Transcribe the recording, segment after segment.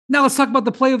Now let's talk about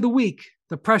the play of the week.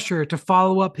 The pressure to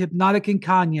follow up Hypnotic and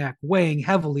Cognac weighing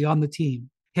heavily on the team.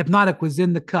 Hypnotic was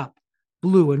in the cup,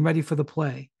 blue and ready for the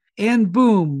play. And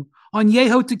boom,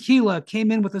 Añejo Tequila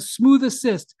came in with a smooth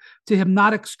assist to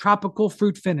Hypnotic's tropical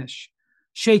fruit finish.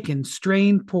 Shaken,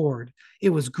 strained, poured. It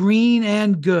was green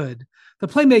and good. The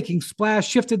playmaking splash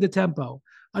shifted the tempo.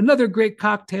 Another great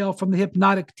cocktail from the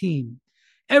Hypnotic team.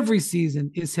 Every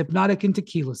season is Hypnotic and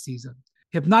Tequila season.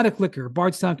 Hypnotic Liquor,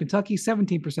 Bardstown, Kentucky,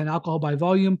 17% alcohol by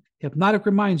volume. Hypnotic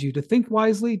reminds you to think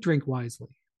wisely, drink wisely.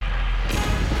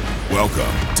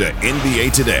 Welcome to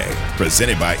NBA Today,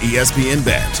 presented by ESPN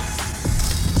Bet.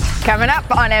 Coming up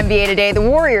on NBA Today, the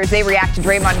Warriors, they react to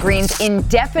Draymond Green's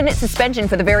indefinite suspension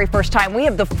for the very first time. We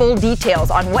have the full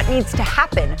details on what needs to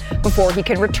happen before he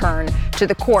can return to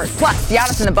the court. Plus,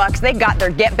 Giannis and the Bucks, they got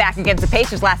their get back against the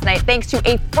Pacers last night thanks to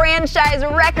a franchise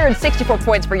record 64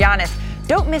 points for Giannis.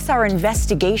 Don't miss our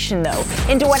investigation, though,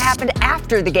 into what happened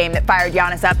after the game that fired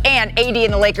Giannis up. And AD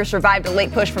and the Lakers survived a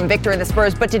late push from Victor and the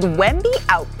Spurs. But did Wemby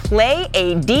outplay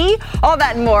AD? All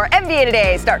that and more. NBA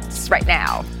Today starts right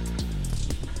now.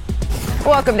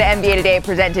 Welcome to NBA Today,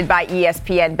 presented by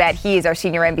ESPN Bet. He is our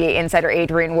senior NBA insider,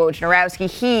 Adrian Wojnarowski.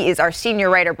 He is our senior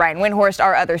writer, Brian Windhorst.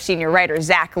 Our other senior writer,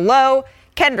 Zach Lowe.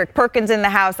 Kendrick Perkins in the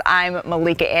house. I'm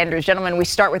Malika Andrews. Gentlemen, we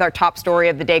start with our top story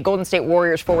of the day. Golden State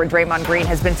Warriors forward Draymond Green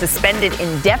has been suspended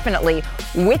indefinitely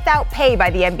without pay by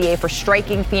the NBA for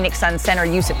striking Phoenix Suns center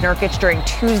Jusuf Nurkic during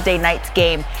Tuesday night's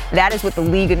game. That is what the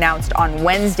league announced on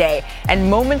Wednesday.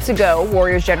 And moments ago,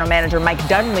 Warriors general manager Mike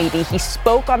Dunleavy, he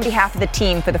spoke on behalf of the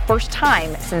team for the first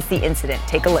time since the incident.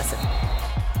 Take a listen.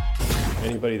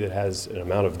 Anybody that has an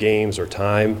amount of games or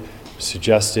time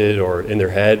suggested or in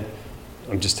their head,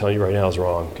 I'm just telling you right now is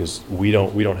wrong, because we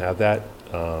don't have that.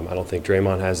 I don't think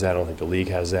Draymond has that. I don't think the league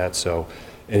has that. So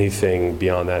anything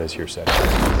beyond that is hearsay.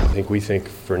 We think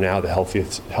for now the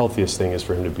healthiest thing is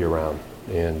for him to be around,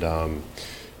 and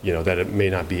that it may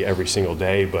not be every single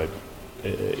day, but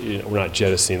we're not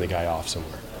jettisoning the guy off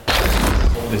somewhere.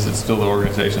 Is it still the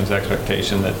organization's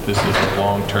expectation that this is a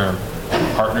long-term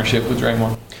partnership with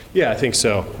Draymond? Yeah, I think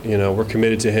so. We're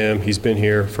committed to him. He's been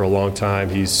here for a long time.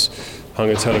 He's hung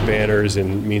a ton of banners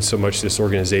and means so much to this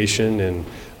organization. And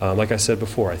like I said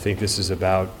before, I think this is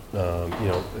about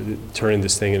turning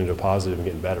this thing into a positive and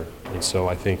getting better. And so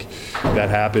I think that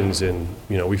happens, and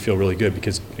we feel really good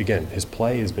because, again, his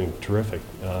play has been terrific.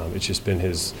 It's just been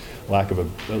his lack of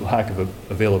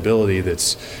availability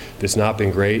that's not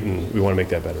been great, and we want to make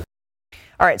that better.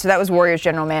 All right, so that was Warriors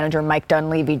general manager Mike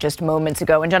Dunleavy just moments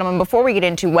ago. And gentlemen, before we get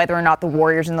into whether or not the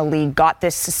Warriors in the league got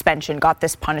this suspension, got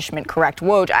this punishment correct,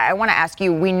 Woj, I want to ask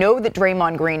you, we know that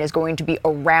Draymond Green is going to be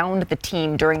around the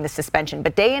team during the suspension,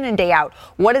 but day in and day out,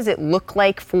 what does it look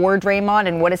like for Draymond,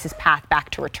 and what is his path back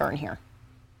to return here?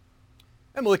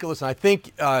 Hey, Malika, listen, I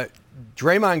think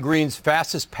Draymond Green's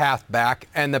fastest path back,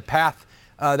 and the path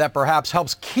that perhaps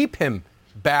helps keep him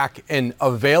back and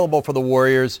available for the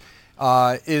Warriors,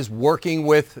 is working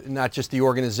with not just the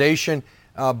organization,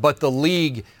 but the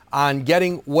league on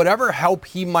getting whatever help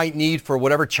he might need for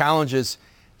whatever challenges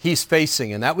he's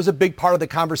facing. And that was a big part of the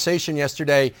conversation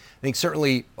yesterday, I think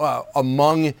certainly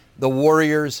among the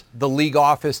Warriors, the league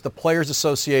office, the Players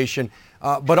Association,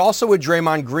 but also with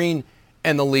Draymond Green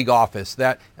and the league office,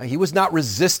 that he was not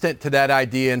resistant to that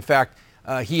idea. In fact,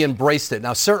 he embraced it.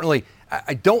 Now, certainly,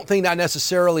 I don't think that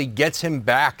necessarily gets him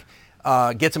back,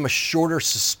 gets him a shorter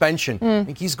suspension. I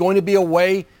think he's going to be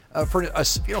away for a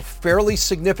fairly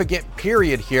significant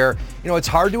period here. It's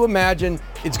hard to imagine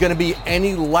it's going to be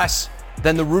any less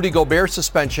than the Rudy Gobert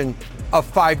suspension of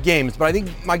 5 games. But I think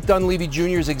Mike Dunleavy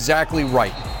Jr. is exactly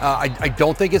right. I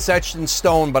don't think it's etched in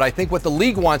stone, but I think what the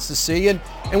league wants to see and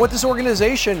what this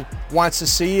organization wants to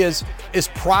see is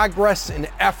progress and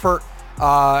effort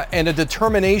and a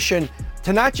determination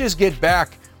to not just get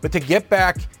back, but to get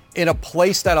back in a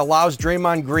place that allows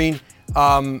Draymond Green,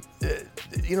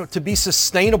 to be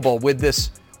sustainable with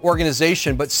this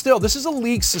organization. But still, this is a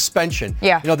league suspension.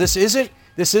 Yeah. This isn't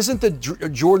the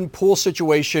Jordan Poole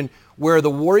situation where the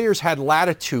Warriors had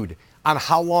latitude on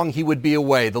how long he would be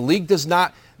away. The league does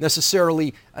not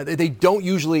necessarily, they don't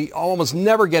usually, almost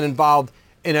never get involved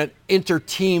in an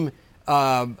inter-team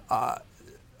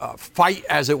fight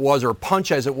as it was, or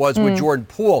punch as it was with Jordan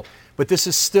Poole. But this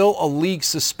is still a league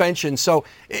suspension. So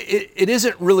it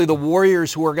isn't really the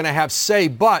Warriors who are going to have say.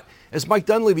 But as Mike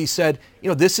Dunleavy said,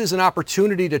 this is an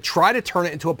opportunity to try to turn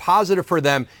it into a positive for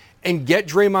them and get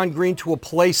Draymond Green to a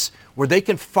place where they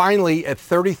can finally, at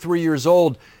 33 years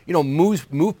old,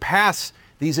 move past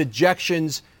these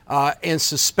ejections and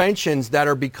suspensions that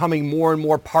are becoming more and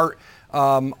more part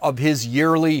of his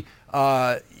yearly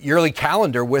yearly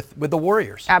calendar with the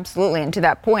Warriors. Absolutely. And to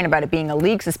that point about it being a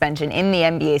league suspension, in the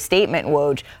NBA statement,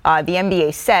 Woj, the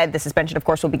NBA said the suspension, of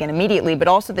course, will begin immediately, but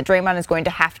also that Draymond is going to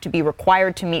have to be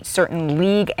required to meet certain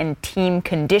league and team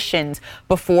conditions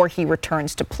before he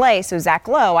returns to play. So, Zach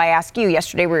Lowe, I ask you,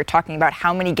 yesterday we were talking about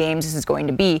how many games this is going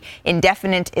to be.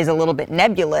 Indefinite is a little bit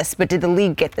nebulous, but did the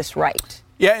league get this right?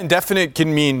 Yeah, indefinite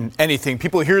can mean anything.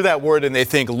 People hear that word and they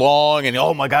think long and,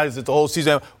 oh, my God, is it the whole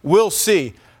season? We'll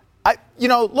see. I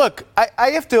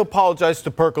have to apologize to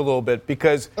Perk a little bit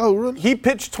because he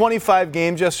pitched 25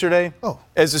 games yesterday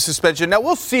as a suspension. Now,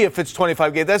 we'll see if it's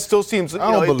 25 games. That still seems,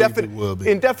 indefinite. It will be.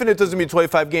 Indefinite doesn't mean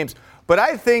 25 games. But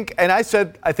I think, and I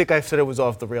said it was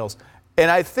off the rails.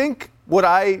 And I think what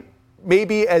I,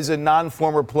 maybe as a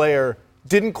non-former player,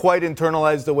 didn't quite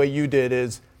internalize the way you did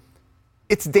is,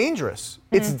 it's dangerous.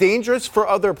 It's dangerous for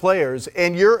other players,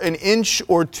 and you're an inch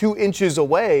or 2 inches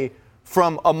away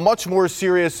from a much more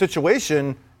serious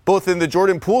situation, both in the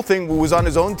Jordan Poole thing, who was on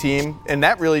his own team, and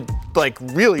that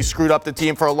really screwed up the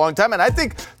team for a long time. And I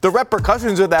think the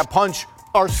repercussions of that punch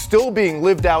are still being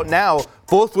lived out now,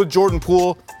 both with Jordan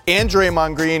Poole and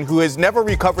Draymond Green, who has never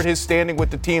recovered his standing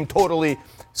with the team totally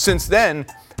since then.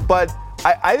 But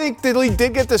I think the league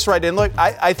did get this right. And look,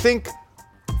 I think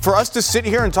for us to sit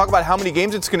here and talk about how many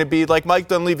games it's going to be, like Mike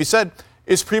Dunleavy said,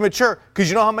 is premature. Because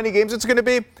you know how many games it's going to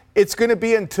be? It's going to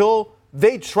be until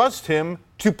they trust him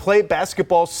to play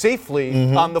basketball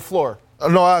safely on the floor.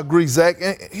 No, I agree, Zach.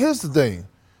 And here's the thing.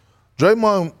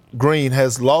 Draymond Green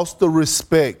has lost the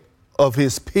respect of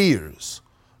his peers,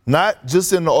 not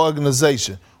just in the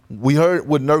organization. We heard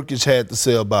what Nurkic had to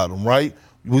say about him, right?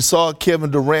 We saw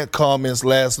Kevin Durant comments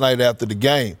last night after the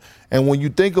game. And when you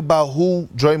think about who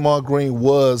Draymond Green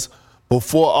was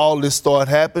before all this started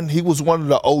happening, he was one of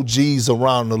the OGs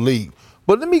around the league.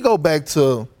 But let me go back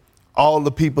to all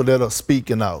the people that are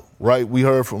speaking out, right? We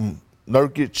heard from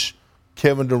Nurkic,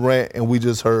 Kevin Durant, and we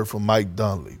just heard from Mike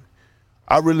Dunleavy.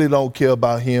 I really don't care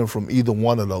about hearing from either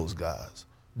one of those guys.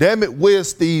 Damn it, where's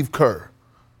Steve Kerr?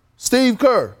 Steve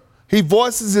Kerr, he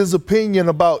voices his opinion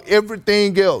about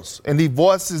everything else, and he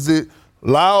voices it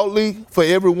loudly for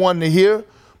everyone to hear.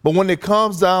 But when it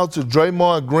comes down to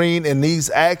Draymond Green and these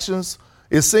actions,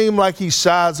 it seems like he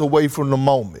shies away from the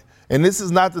moment. And this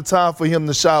is not the time for him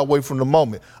to shy away from the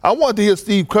moment. I wanted to hear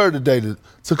Steve Kerr today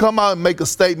to come out and make a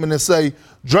statement and say,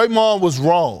 Draymond was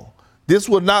wrong. This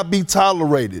will not be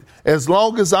tolerated. As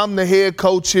long as I'm the head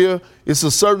coach here, it's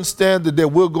a certain standard that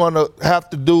we're going to have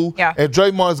to do. Yeah. And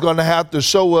Draymond's going to have to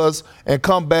show us and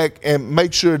come back and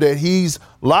make sure that he's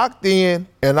locked in,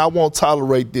 and I won't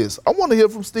tolerate this. I want to hear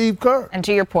from Steve Kerr. And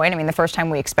to your point, I mean, the first time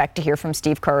we expect to hear from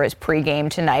Steve Kerr is pregame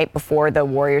tonight before the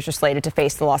Warriors are slated to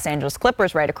face the Los Angeles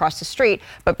Clippers right across the street.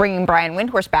 But bringing Brian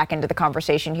Windhorst back into the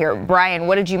conversation here. Brian,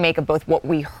 what did you make of both what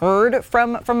we heard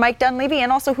from Mike Dunleavy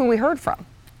and also who we heard from?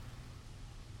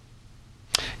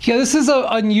 Yeah, this is an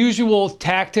unusual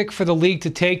tactic for the league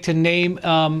to take to name,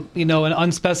 an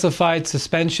unspecified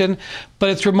suspension. But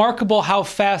it's remarkable how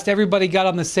fast everybody got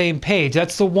on the same page.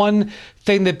 That's the one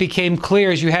thing that became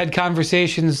clear as you had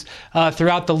conversations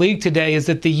throughout the league today, is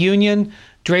that the union,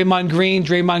 Draymond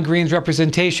Green's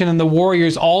representation, and the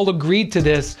Warriors all agreed to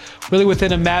this really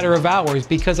within a matter of hours.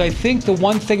 Because I think the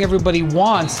one thing everybody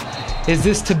wants is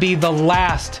this to be the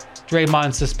last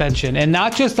Draymond suspension, and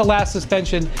not just the last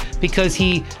suspension because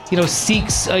he,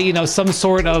 seeks, some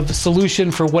sort of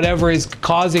solution for whatever is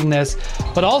causing this,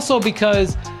 but also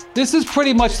because this is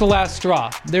pretty much the last straw.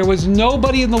 There was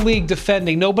nobody in the league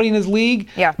defending, nobody in his league,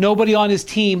 nobody on his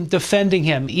team defending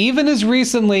him. Even as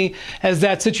recently as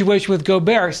that situation with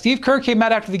Gobert, Steve Kerr came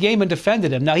out after the game and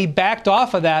defended him. Now, he backed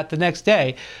off of that the next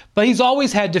day, but he's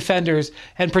always had defenders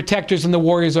and protectors in the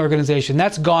Warriors organization.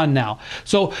 That's gone now.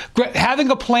 So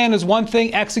having a plan is one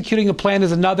thing, executing a plan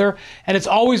is another, and it's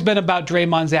always been about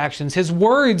Draymond's actions. His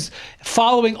words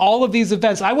following all of these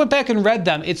events, I went back and read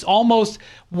them. It's almost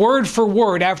word for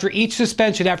word after each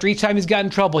suspension, after each time he's got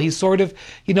in trouble, he's sort of,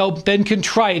 been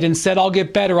contrite and said, I'll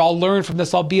get better, I'll learn from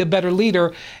this, I'll be a better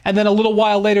leader. And then a little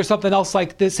while later, something else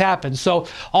like this happens. So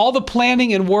all the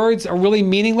planning and words are really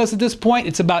meaningless at this point.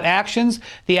 It's about actions,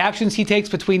 the actions he takes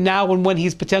between now and when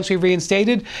he's potentially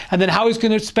reinstated, and then how he's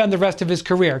going to spend the rest of his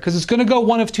career. Because it's going to go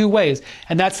one of two ways,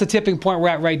 and that's the tipping point we're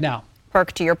at right now.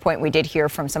 Perk, to your point, we did hear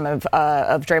from some of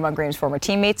Draymond Green's former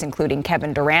teammates, including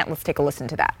Kevin Durant. Let's take a listen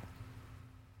to that.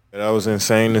 That was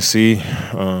insane to see.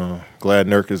 Glad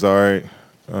Nurk is all right.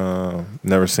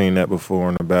 Never seen that before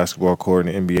on a basketball court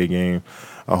in an NBA game.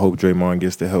 I hope Draymond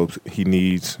gets the help he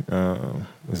needs.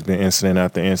 It's been incident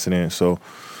after incident. So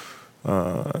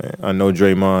I know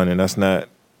Draymond, and that's not,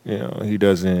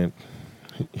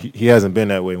 he hasn't been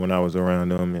that way when I was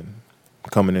around him. And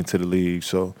coming into the league.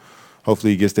 So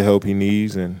hopefully he gets the help he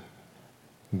needs and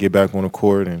get back on the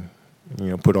court and,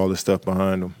 put all this stuff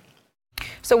behind him.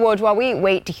 So, Woj, while we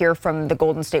wait to hear from the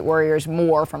Golden State Warriors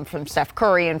more from Steph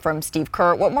Curry and from Steve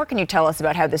Kerr, what more can you tell us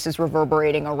about how this is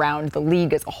reverberating around the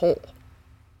league as a whole?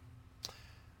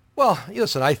 Well,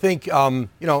 listen, I think,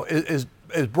 as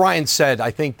Brian said,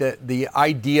 I think that the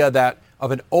idea that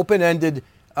of an open-ended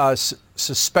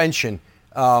suspension,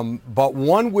 but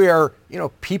one where,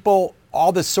 people,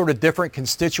 all this sort of different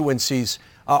constituencies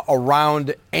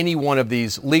around any one of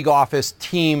these, league office,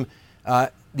 team,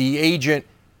 the agent,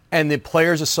 and the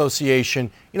Players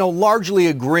Association, largely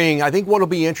agreeing. I think what will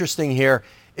be interesting here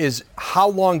is how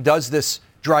long does this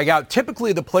drag out?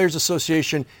 Typically, the Players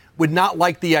Association would not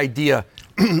like the idea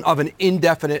of an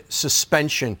indefinite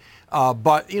suspension.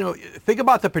 But, think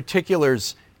about the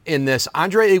particulars in this.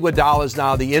 Andre Iguodala is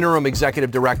now the interim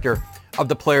executive director of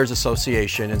the Players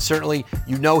Association. And certainly,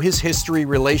 his history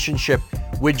relationship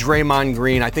with Draymond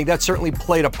Green. I think that certainly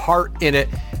played a part in it.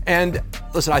 And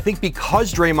listen, I think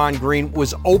because Draymond Green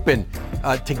was open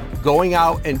to going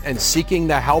out and seeking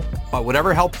the help,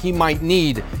 whatever help he might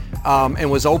need, and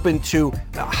was open to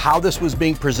how this was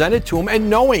being presented to him, and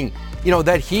knowing,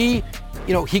 that he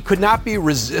could not be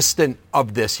resistant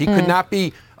of this. He could not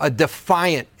be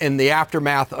defiant in the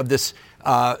aftermath of this,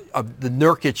 of the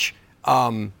Nurkic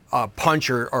punch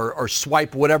or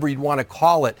swipe, whatever you'd want to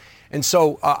call it. And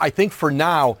so I think for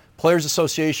now, Players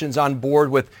Association's on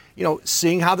board with,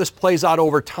 seeing how this plays out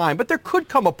over time. But there could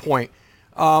come a point,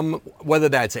 whether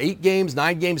that's 8 games,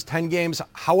 9 games, 10 games,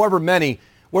 however many,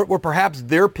 where perhaps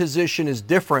their position is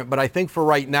different. But I think for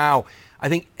right now, I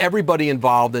think everybody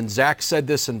involved, and Zach said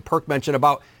this and Perk mentioned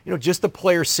about, just the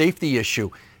player safety issue.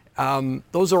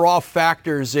 Those are all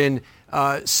factors in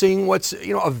seeing what's,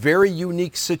 a very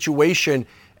unique situation.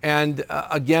 And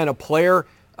again, a player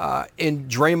in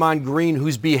Draymond Green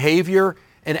whose behavior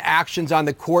and actions on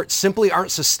the court simply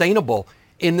aren't sustainable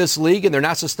in this league, and they're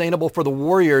not sustainable for the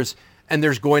Warriors, and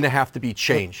there's going to have to be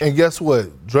change. And guess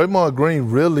what? Draymond Green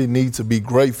really needs to be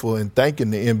grateful and thanking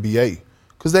the NBA,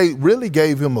 because they really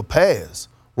gave him a pass,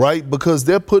 right? Because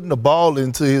they're putting the ball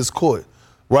into his court,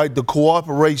 right? The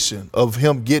cooperation of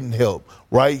him getting help,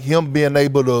 right? Him being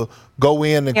able to go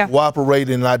in and cooperate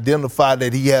and identify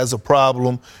that he has a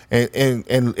problem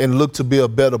and look to be a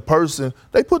better person.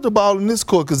 They put the ball in this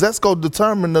court because that's going to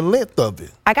determine the length of it.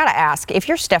 I got to ask, if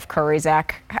you're Steph Curry,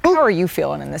 Zach, how are you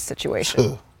feeling in this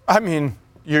situation? I mean,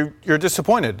 you're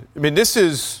disappointed. I mean,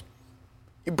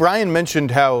 Brian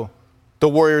mentioned how the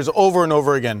Warriors over and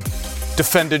over again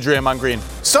defended Draymond Green.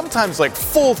 Sometimes like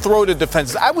full-throated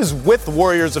defenses. I was with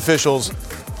Warriors officials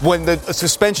when the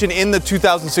suspension in the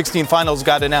 2016 finals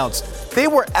got announced. They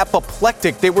were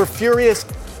apoplectic. They were furious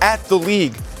at the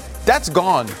league. That's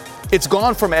gone. It's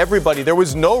gone from everybody. There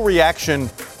was no reaction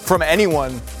from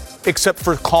anyone except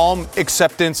for calm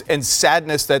acceptance and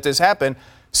sadness that this happened.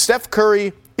 Steph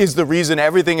Curry is the reason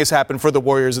everything has happened for the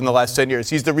Warriors in the last 10 years.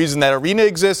 He's the reason that arena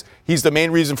exists. He's the main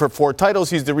reason for 4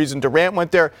 titles. He's the reason Durant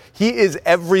went there. He is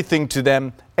everything to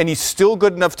them, and he's still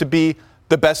good enough to be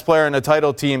the best player in a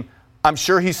title team. I'm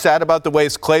sure he's sad about the way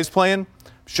Clay's playing.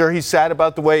 I'm sure he's sad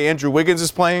about the way Andrew Wiggins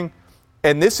is playing.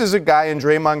 And this is a guy in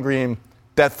Draymond Green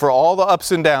that for all the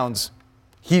ups and downs,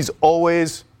 he's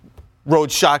always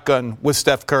rode shotgun with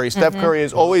Steph Curry. Steph Curry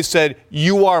has always said,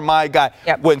 you are my guy.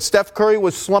 Yep. When Steph Curry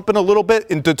was slumping a little bit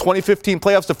in the 2015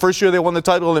 playoffs, the first year they won the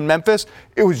title in Memphis,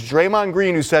 it was Draymond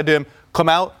Green who said to him, come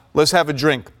out, let's have a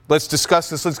drink. Let's discuss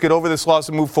this. Let's get over this loss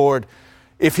and move forward.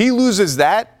 If he loses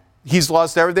that, he's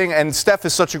lost everything. And Steph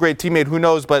is such a great teammate, who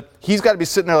knows? But he's got to be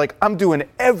sitting there like, I'm doing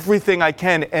everything I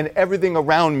can, and everything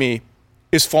around me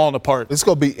is falling apart. It's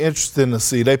going to be interesting to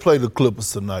see. They play the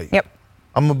Clippers tonight. Yep.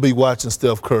 I'm going to be watching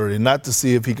Steph Curry, not to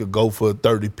see if he could go for a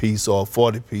 30-piece or a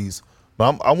 40-piece,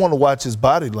 but I want to watch his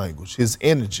body language, his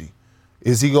energy.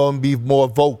 Is he going to be more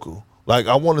vocal? Like,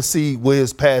 I want to see where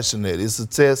his passion is. It's a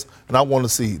test, and I want to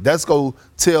see. That's going to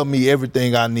tell me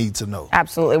everything I need to know.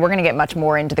 Absolutely. We're going to get much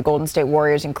more into the Golden State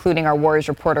Warriors, including our Warriors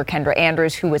reporter, Kendra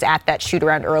Andrews, who was at that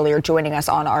shoot-around earlier, joining us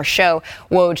on our show.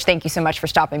 Woj, thank you so much for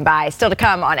stopping by. Still to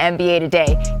come on NBA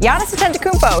Today, Giannis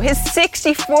Antetokounmpo, his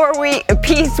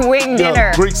 64-piece wing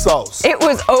dinner. Greek sauce. It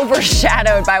was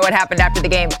overshadowed by what happened after the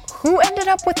game. Who ended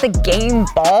up with the game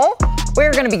ball?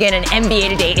 We're going to begin an NBA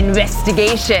Today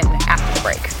investigation after the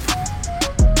break.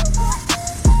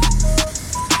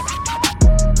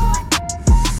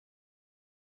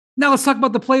 Now let's talk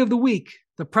about the play of the week.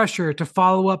 The pressure to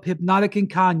follow up Hypnotic and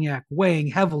Cognac weighing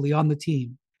heavily on the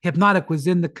team. Hypnotic was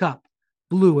in the cup,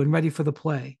 blue and ready for the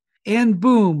play. And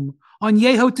boom,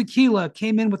 Añejo Tequila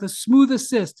came in with a smooth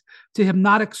assist to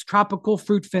Hypnotic's tropical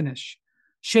fruit finish.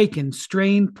 Shaken,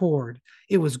 strained, poured.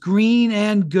 It was green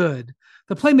and good.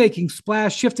 The playmaking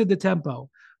splash shifted the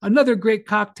tempo. Another great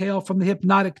cocktail from the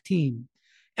Hypnotic team.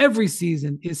 Every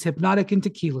season is Hypnotic and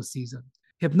Tequila season.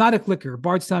 Hypnotic Liquor,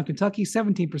 Bardstown, Kentucky,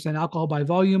 17% alcohol by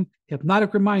volume.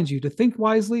 Hypnotic reminds you to think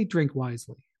wisely, drink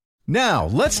wisely. Now,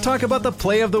 let's talk about the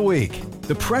play of the week.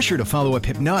 The pressure to follow up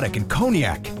Hypnotic and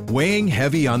Cognac, weighing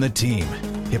heavy on the team.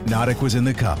 Hypnotic was in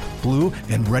the cup, blue,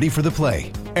 and ready for the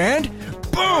play. And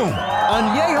boom!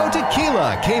 Añejo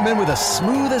Tequila came in with a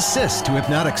smooth assist to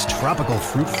Hypnotic's tropical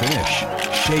fruit finish.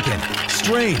 Shaken,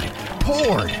 strained,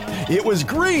 poured. It was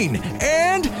green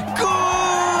and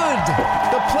good!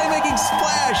 The playmaking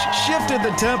splash shifted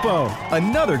the tempo.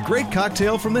 Another great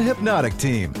cocktail from the Hypnotic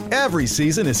team. Every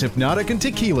season is Hypnotic and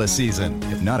Tequila season.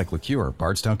 Hypnotic Liqueur,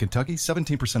 Bardstown, Kentucky,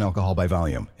 17% alcohol by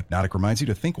volume. Hypnotic reminds you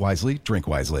to think wisely, drink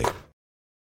wisely.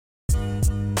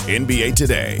 NBA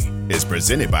Today is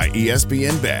presented by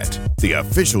ESPN Bet, the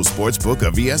official sportsbook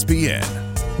of ESPN.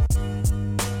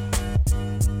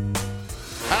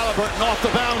 Halliburton off the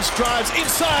bounce, drives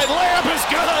inside, layup is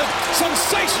good.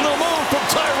 Sensational move from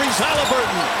Tyrese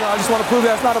Halliburton. I just want to prove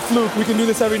that it's not a fluke. We can do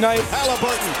this every night.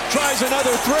 Halliburton tries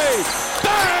another three.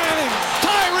 Bang!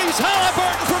 Tyrese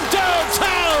Halliburton from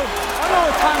downtown. I know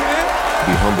what time it is.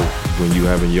 Be humble when you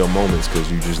having your moments because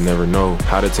you just never know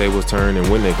how the tables turn and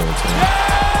when they're going to turn.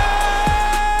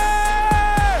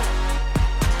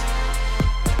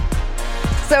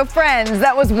 So friends,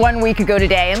 that was 1 week ago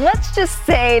today, and let's just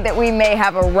say that we may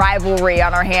have a rivalry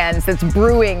on our hands that's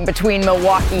brewing between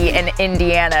Milwaukee and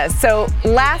Indiana. So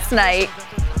last night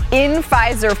in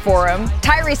Pfizer Forum,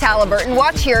 Tyrese Halliburton,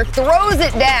 watch here, throws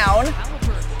it down,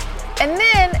 and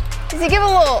then does he give a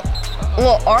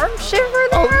little arm shiver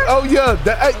there? Oh yeah,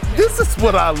 this is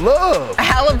what I love.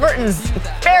 Halliburton's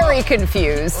very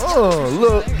confused. Oh,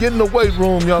 look, get in the weight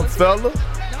room, young fella.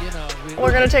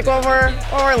 We're going to take over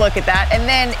look at that. And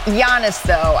then Giannis,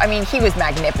 though, I mean, he was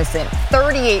magnificent.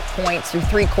 38 points through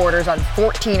 3 quarters on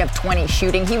 14 of 20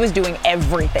 shooting. He was doing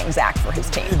everything, Zach, for his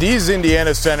team. These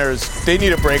Indiana centers, they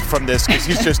need a break from this because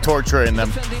he's just torturing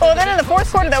them. Well, then in the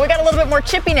fourth quarter, though, we got a little bit more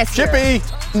chippiness here. Chippy!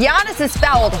 Giannis is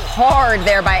fouled hard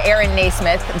there by Aaron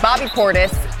Naismith. Bobby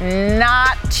Portis,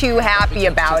 not too happy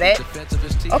about it.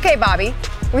 Okay, Bobby.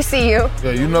 We see you.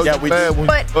 Yeah, you know you're bad when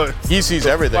but he sees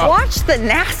everything. Watch the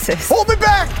Nassus. Hold me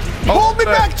back! Hold me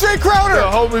back, Jay Crowder!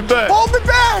 Yeah, hold me back. Hold me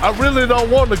back! I really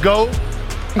don't want to go.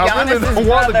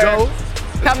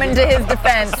 Coming to his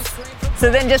defense. So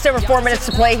then just over 4 minutes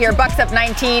to play here. Bucks up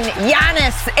 19.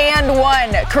 Giannis and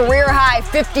 1. Career high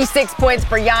 56 points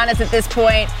for Giannis at this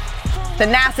point. The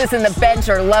Nassus and the bench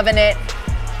are loving it.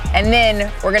 And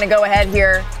then we're going to go ahead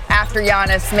here after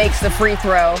Giannis makes the free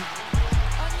throw.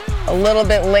 A little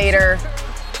bit later,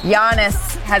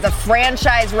 Giannis has a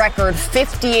franchise record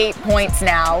 58 points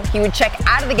now. He would check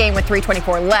out of the game with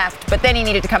 3:24 left, but then he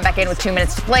needed to come back in with 2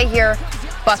 minutes to play here.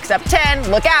 Bucks up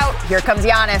 10. Look out. Here comes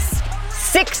Giannis.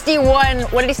 61.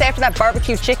 What did he say after that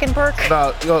barbecue chicken perk?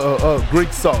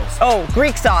 Greek sauce. Oh,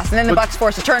 Greek sauce. And then the Bucks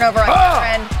force a turnover on the other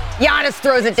end. Giannis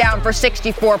throws it down for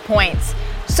 64 points.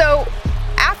 So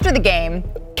after the game,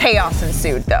 chaos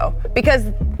ensued, though, because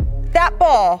that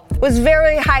ball was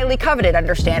very highly coveted,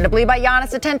 understandably, by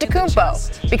Giannis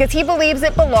Antetokounmpo because he believes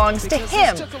it belongs to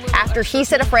him after he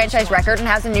set a franchise record and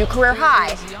has a new career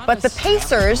high. But the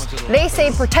Pacers, they say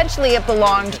potentially it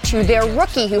belonged to their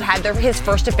rookie who had his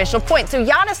first official point. So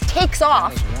Giannis takes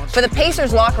off for the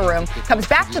Pacers locker room, comes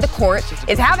back to the court,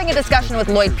 is having a discussion with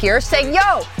Lloyd Pierce saying,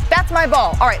 yo, that's my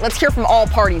ball. All right, let's hear from all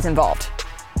parties involved.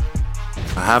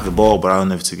 I have the ball, but I don't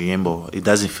know if it's a game ball. It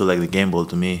doesn't feel like the game ball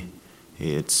to me.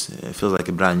 It feels like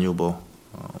a brand new ball.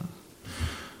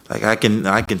 Like I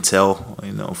can tell,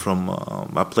 from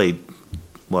I played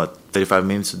 35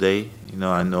 minutes a day.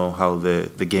 I know how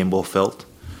the game ball felt.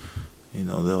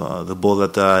 The ball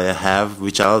that I have,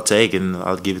 which I'll take and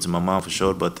I'll give it to my mom for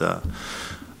sure. But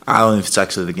I don't know if it's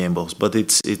actually the game balls. But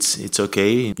it's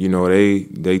okay.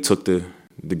 They took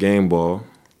the game ball,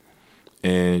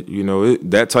 and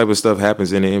that type of stuff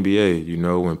happens in the NBA.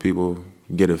 When people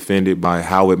get offended by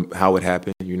how it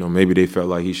happened. Maybe they felt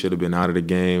like he should have been out of the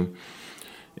game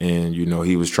and,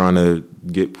 he was trying to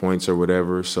get points or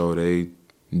whatever. So they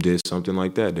did something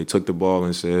like that. They took the ball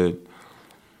and said,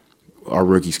 our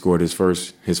rookie scored his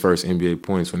first NBA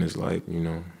points when it's like,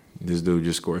 this dude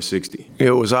just scored 60.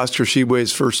 It was Oscar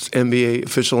Tshiebwe's first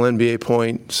official NBA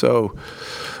point. So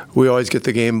we always get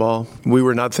the game ball. We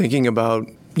were not thinking about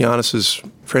Giannis's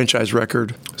franchise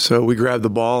record. So we grabbed the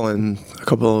ball, and a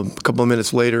couple of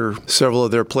minutes later, several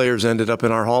of their players ended up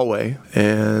in our hallway,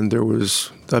 and there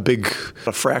was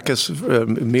a fracas,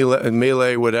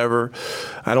 melee, whatever.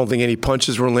 I don't think any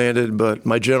punches were landed, but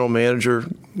my general manager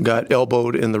got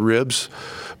elbowed in the ribs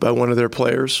by one of their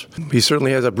players. He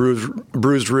certainly has a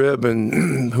bruised rib,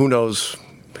 and who knows,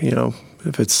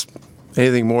 if it's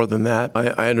anything more than that.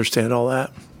 I understand all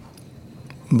that.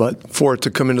 But for it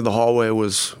to come into the hallway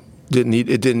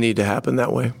didn't need to happen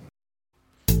that way.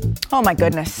 Oh my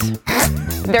goodness.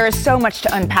 There is so much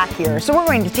to unpack here. So we're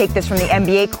going to take this from the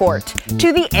NBA court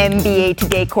to the NBA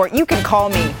Today court. You can call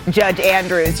me Judge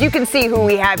Andrews. You can see who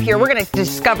we have here. We're going to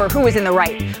discover who was in the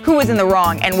right, who was in the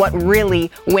wrong, and what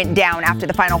really went down after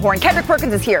the final horn. Kendrick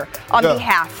Perkins is here on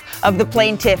behalf of the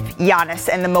plaintiff, Giannis,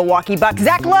 and the Milwaukee Bucks.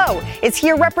 Zach Lowe is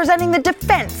here representing the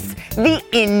defense, the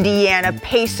Indiana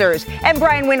Pacers. And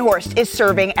Brian Windhorst is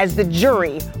serving as the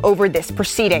jury over this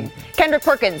proceeding. Kendrick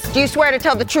Perkins, do you swear to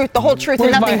tell the truth, the whole truth,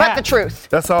 and nothing but the truth?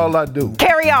 That's all I do.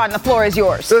 Carry on. The floor is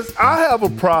yours. I have a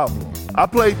problem. I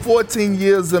played 14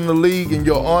 years in the league, and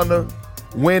Your Honor,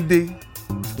 Wendy,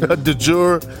 the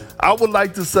juror, I would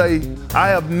like to say I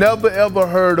have never, ever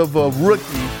heard of a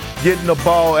rookie getting the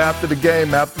ball after the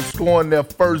game after scoring their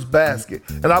first basket.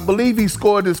 And I believe he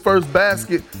scored his first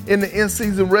basket in the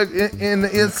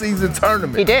in-season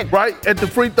tournament. He did. Right? At the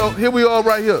free throw. Here we are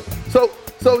right here. So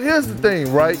here's the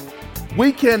thing, right?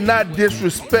 We cannot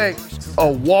disrespect a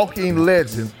walking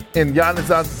legend in Giannis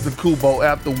Antetokounmpo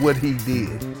after what he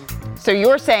did. So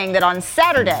you're saying that on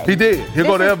Saturday, he did. Here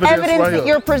go the evidence right here. That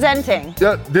you're presenting.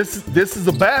 Yeah, this is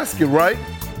a basket, right?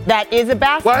 That is a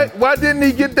basket. Why didn't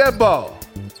he get that ball?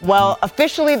 Well,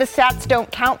 officially the stats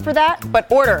don't count for that,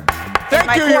 but order.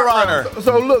 Thank you, Your Honor.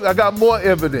 So look, I got more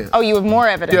evidence. Oh, you have more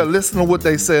evidence? Yeah, listen to what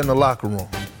they say in the locker room.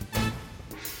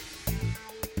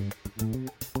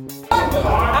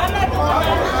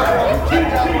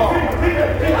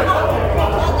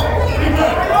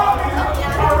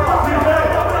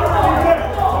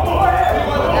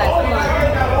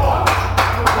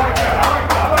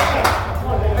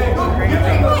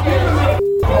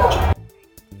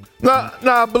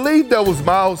 Now, I believe that was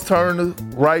Miles Turner,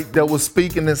 right, that was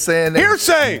speaking and saying that.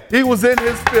 Hearsay! He was in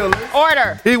his feelings.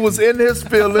 Order. He was in his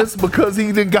feelings because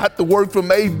he didn't got the work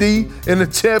from AD in the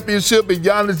championship, and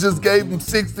Giannis just gave him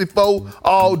 64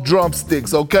 all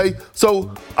drumsticks, okay?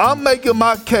 So I'm making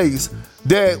my case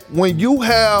that when you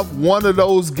have one of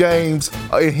those games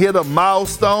and hit a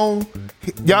milestone,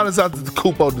 Giannis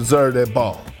Antetokounmpo deserved that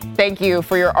ball. Thank you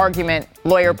for your argument,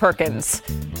 Lawyer Perkins.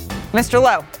 Mr.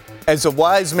 Lowe. As a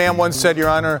wise man once said, Your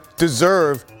Honor,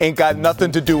 deserve ain't got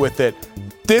nothing to do with it.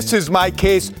 This is my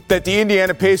case that the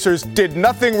Indiana Pacers did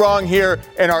nothing wrong here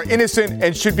and are innocent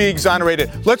and should be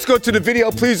exonerated. Let's go to the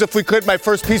video, please, if we could. My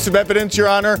first piece of evidence, Your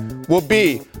Honor, will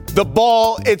be the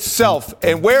ball itself.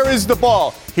 And where is the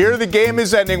ball? Here the game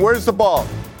is ending. Where's the ball?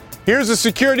 Here's the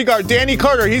security guard, Danny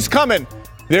Carter. He's coming.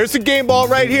 There's the game ball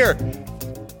right here.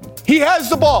 He has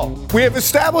the ball. We have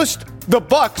established the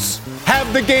Bucks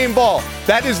have the game ball.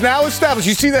 That is now established.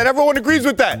 You see that? Everyone agrees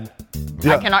with that.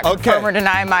 Yeah. I cannot confirm or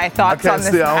deny my thoughts on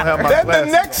this matter. Then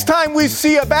the next time we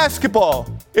see a basketball,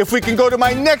 if we can go to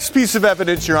my next piece of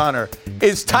evidence, Your Honor,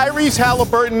 is Tyrese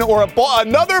Halliburton or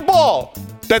another ball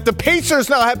that the Pacers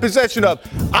now have possession of.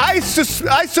 I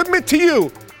submit to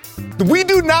you, we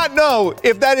do not know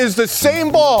if that is the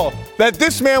same ball that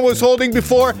this man was holding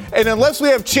before, and unless we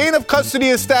have chain of custody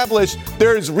established,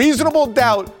 there is reasonable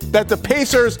doubt that the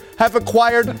Pacers have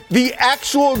acquired the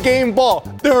actual game ball.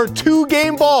 There are two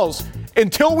game balls.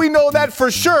 Until we know that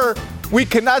for sure, we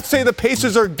cannot say the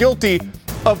Pacers are guilty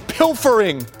of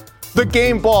pilfering the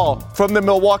game ball from the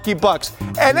Milwaukee Bucks.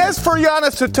 And as for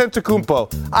Giannis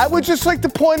Antetokounmpo, I would just like to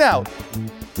point out,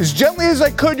 as gently as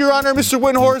I could, Your Honor, Mr.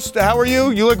 Windhorst, how are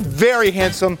you? You look very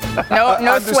handsome.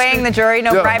 No swaying the jury,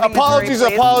 no bribing the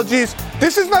jury, Apologies.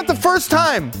 This is not the first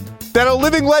time that a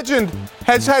living legend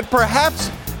has had perhaps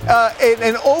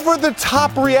an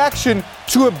over-the-top reaction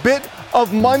to a bit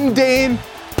of mundane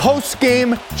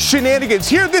post-game shenanigans.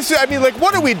 Here,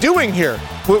 what are we doing here?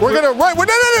 We're going to run.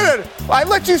 No. I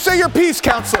let you say your piece,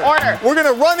 counselor. Order. We're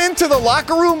going to run into the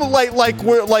locker room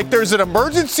like there's an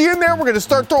emergency in there. We're going to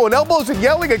start throwing elbows and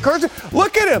yelling and cursing.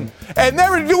 Look at him. And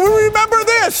do we remember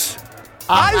this?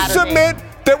 I submit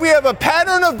that we have a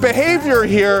pattern of behavior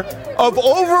here of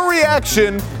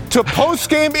overreaction to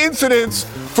post-game incidents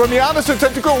from Giannis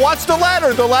Antetokounmpo. Watch the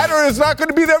ladder. The ladder is not going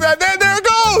to be there. There it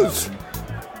goes.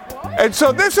 And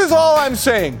so this is all I'm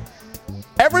saying.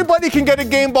 Everybody can get a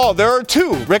game ball. There are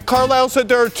two. Rick Carlisle said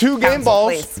there are two game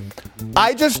balls. Please.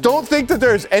 I just don't think that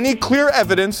there's any clear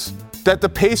evidence that the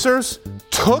Pacers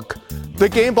took the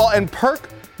game ball. And Perk,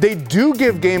 they do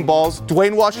give game balls.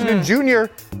 Dwayne Washington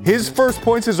Jr., his first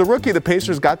points as a rookie, the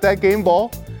Pacers got that game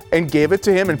ball and gave it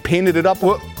to him and painted it up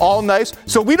all nice.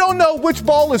 So we don't know which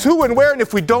ball is who and where, and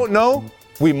if we don't know,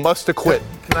 we must acquit.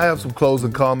 Can I have some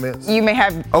closing comments? You may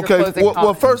have your closing comments.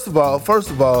 Well, first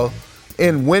of all,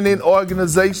 in winning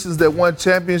organizations that won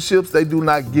championships, they do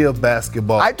not give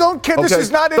basketball. I don't care. Okay? This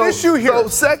is not an issue here. So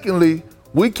secondly,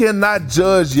 we cannot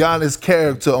judge Giannis'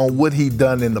 character on what he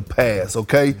done in the past,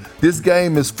 okay? This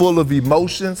game is full of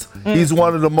emotions. He's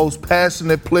one of the most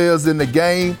passionate players in the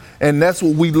game, and that's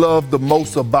what we love the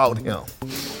most about him.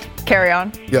 Carry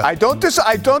on. Yeah. I don't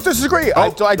disagree. I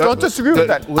don't disagree with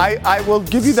that. I will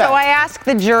give you that. So I ask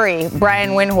the jury,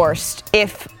 Brian Windhorst,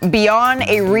 if beyond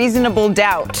a reasonable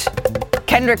doubt,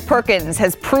 Kendrick Perkins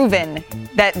has proven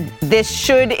that this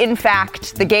should, in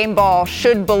fact, the game ball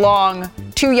should belong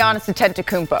to Giannis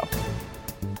Antetokounmpo.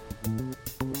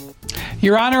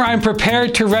 Your Honor, I'm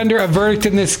prepared to render a verdict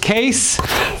in this case.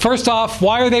 First off,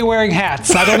 why are they wearing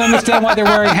hats? I don't understand why they're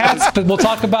wearing hats, but we'll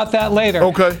talk about that later.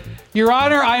 Okay. Your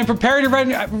Honor, I am prepared to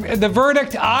render the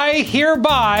verdict. I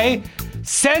hereby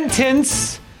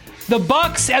sentence the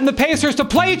Bucks and the Pacers to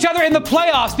play each other in the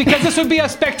playoffs, because this would be a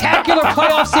spectacular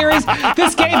playoff series.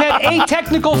 This game had 8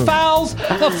 technical fouls,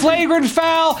 a flagrant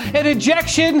foul, an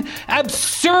ejection,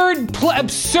 absurd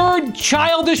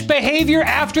childish behavior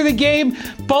after the game,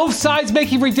 both sides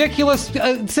making ridiculous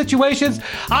situations.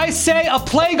 I say a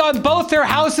plague on both their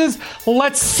houses.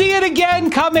 Let's see it again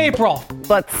come April.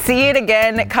 Let's see it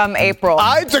again come April.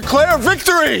 I declare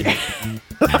victory.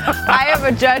 I am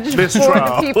a judge for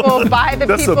the people, by the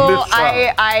people.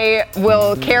 I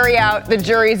will carry out the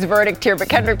jury's verdict here. But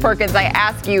Kendrick Perkins, I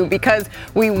ask you, because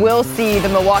we will see the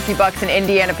Milwaukee Bucks and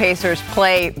Indiana Pacers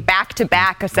play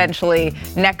back-to-back, essentially,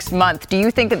 next month. Do you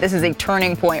think that this is a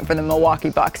turning point for the Milwaukee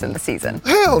Bucks in the season?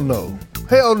 Hell no.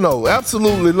 Hell no.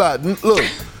 Absolutely not. Look,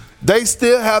 they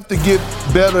still have to get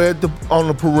better on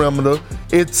the perimeter.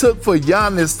 It took for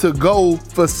Giannis to go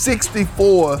for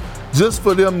 64 just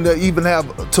for them to even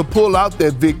have to pull out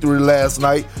that victory last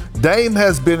night. Dame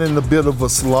has been in a bit of a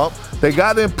slump. They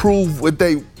got to improve with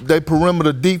their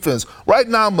perimeter defense. Right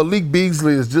now, Malik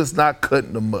Beasley is just not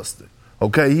cutting the mustard.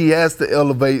 Okay, he has to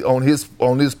elevate on his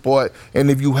part. And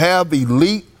if you have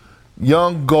elite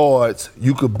young guards,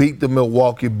 you could beat the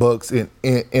Milwaukee Bucks in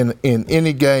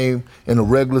any game in the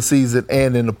regular season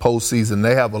and in the postseason.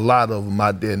 They have a lot of them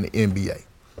out there in the NBA.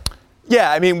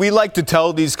 Yeah, I mean, we like to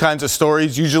tell these kinds of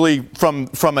stories, usually from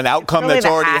an outcome that's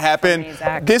already happened.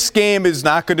 This game is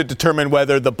not going to determine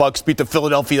whether the Bucks beat the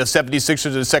Philadelphia 76ers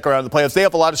in the second round of the playoffs. They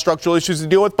have a lot of structural issues to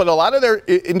deal with, but a lot of their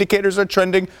indicators are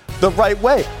trending the right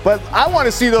way. But I want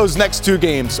to see those next 2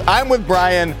 games. I'm with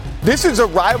Brian. This is a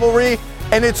rivalry,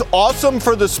 and it's awesome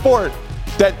for the sport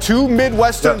that 2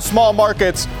 Midwestern small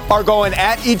markets are going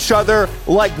at each other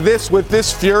like this with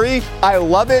this fury. I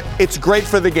love it. It's great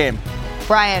for the game.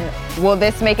 Brian, will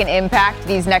this make an impact,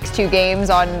 these next 2 games,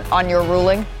 on your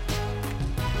ruling?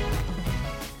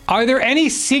 Are there any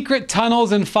secret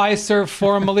tunnels in Fiserv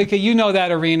Forum, Malika? You know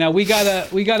that arena. We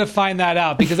gotta find that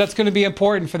out, because that's going to be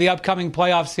important for the upcoming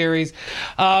playoff series.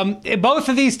 Both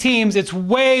of these teams, it's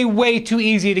way too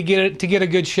easy to get a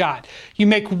good shot. You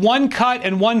make one cut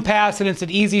and one pass, and it's an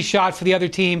easy shot for the other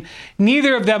team.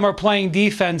 Neither of them are playing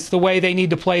defense the way they need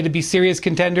to play to be serious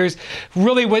contenders.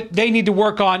 Really, what they need to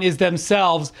work on is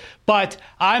themselves. But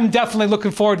I'm definitely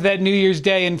looking forward to that New Year's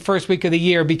Day and first week of the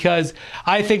year, because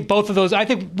I think both of those, I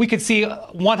think we could see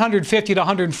 150 to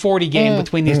 140 game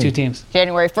between these 2 teams.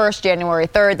 January 1st, January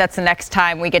 3rd, that's the next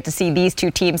time we get to see these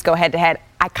 2 teams go head-to-head.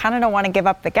 I kind of don't want to give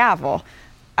up the gavel.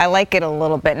 I like it a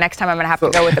little bit. Next time I'm going to have to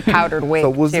go with the powdered wig. So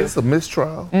was this a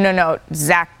mistrial? No.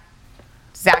 Zach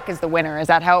is the winner. Is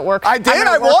that how it works? I did.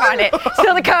 I won. On it.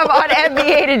 Still to come on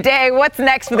NBA Today. What's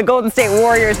next for the Golden State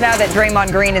Warriors now that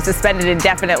Draymond Green is suspended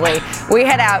indefinitely? We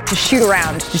head out to shoot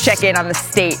around to check in on the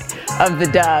state of the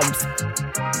Dubs.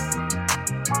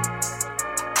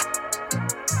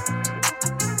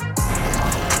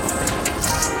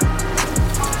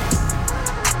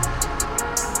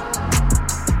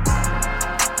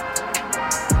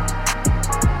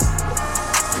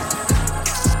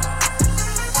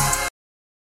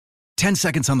 10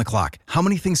 seconds on the clock. How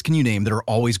many things can you name that are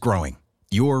always growing?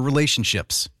 Your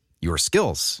relationships, your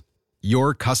skills,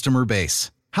 your customer base.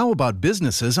 How about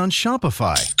businesses on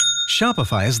Shopify?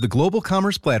 Shopify is the global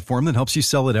commerce platform that helps you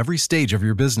sell at every stage of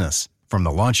your business. From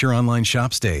the launch your online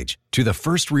shop stage, to the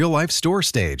first real-life store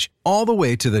stage, all the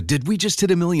way to the did we just hit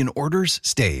a million orders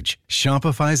stage.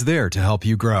 Shopify's there to help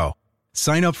you grow.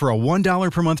 Sign up for a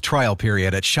 $1 per month trial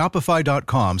period at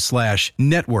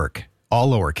shopify.com/network,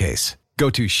 all lowercase. Go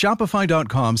to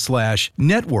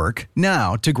shopify.com/network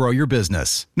now to grow your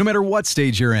business, no matter what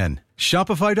stage you're in.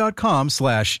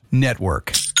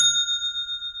 Shopify.com/network.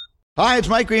 Hi, it's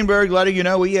Mike Greenberg letting you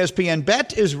know ESPN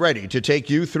Bet is ready to take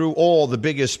you through all the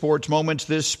biggest sports moments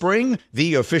this spring.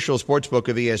 The official sportsbook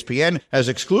of ESPN has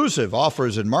exclusive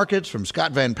offers and markets from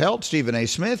Scott Van Pelt, Stephen A.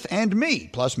 Smith, and me,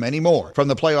 plus many more. From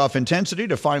the playoff intensity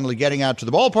to finally getting out to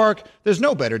the ballpark, there's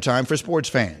no better time for sports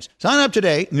fans. Sign up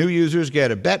today. New users get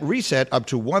a bet reset up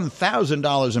to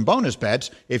 $1,000 in bonus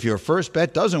bets if your first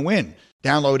bet doesn't win.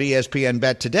 Download ESPN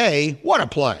Bet today. What a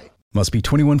play. Must be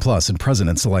 21 plus and present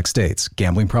in select states.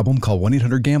 Gambling problem? Call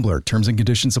 1-800-GAMBLER. Terms and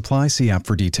conditions apply. See app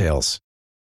for details.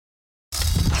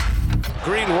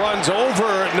 Green runs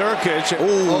over Nurkic.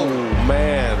 Oh,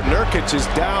 man. Nurkic is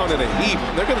down in a heap.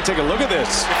 They're going to take a look at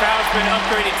this. The foul's been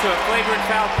upgraded to a flagrant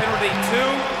foul penalty 2,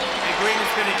 and Green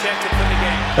has been ejected from the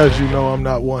game. As you know, I'm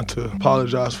not one to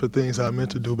apologize for things I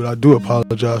meant to do, but I do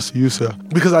apologize to you, sir,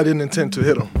 because I didn't intend to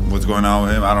hit him. What's going on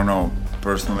with him? I don't know.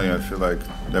 Personally, I feel like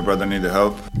that brother needed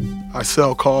help. I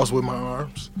sell calls with my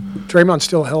arms. Draymond's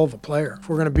still a hell of a player. If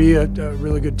we're going to be a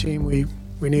really good team, we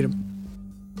need him.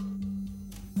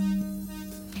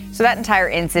 So that entire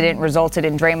incident resulted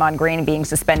in Draymond Green being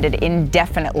suspended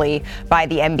indefinitely by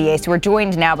the NBA. So we're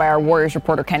joined now by our Warriors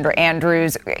reporter, Kendra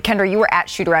Andrews. Kendra, you were at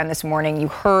shoot-around this morning. You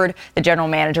heard the general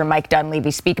manager, Mike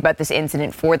Dunleavy, speak about this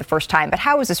incident for the first time. But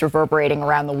how is this reverberating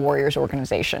around the Warriors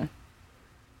organization?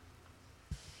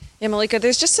 Yeah, Malika,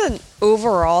 there's just an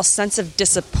overall sense of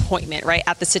disappointment, right,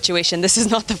 at the situation. This is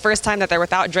not the first time that they're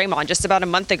without Draymond. Just about a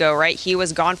month ago, right, he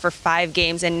was gone for 5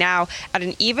 games, and now at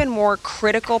an even more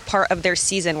critical part of their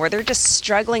season where they're just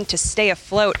struggling to stay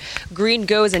afloat, Green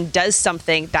goes and does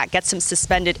something that gets him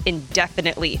suspended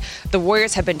indefinitely. The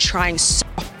Warriors have been trying so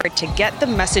hard to get the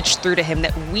message through to him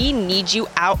that we need you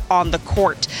out on the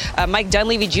court. Mike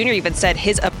Dunleavy Jr. even said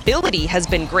his ability has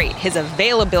been great. His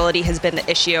availability has been the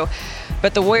issue.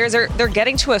 But the Warriors they're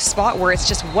getting to a spot where it's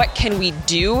just what can we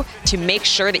do to make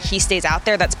sure that he stays out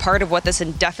there? That's part of what this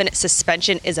indefinite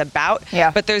suspension is about.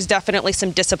 Yeah. But there's definitely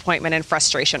some disappointment and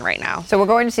frustration right now. So we're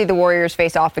going to see the Warriors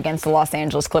face off against the Los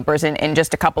Angeles Clippers in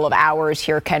just a couple of hours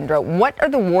here, Kendra. What are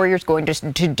the Warriors going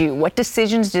to do? What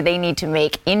decisions do they need to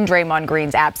make in Draymond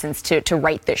Green's absence to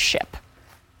right this ship?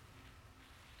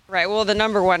 Right. Well, the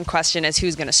number one question is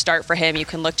who's going to start for him. You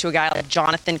can look to a guy like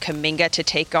Jonathan Kuminga to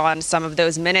take on some of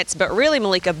those minutes. But really,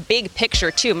 Malika, big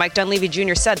picture, too. Mike Dunleavy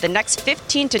Jr. said the next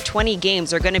 15 to 20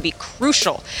 games are going to be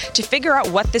crucial to figure out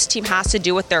what this team has to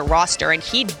do with their roster. And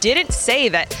he didn't say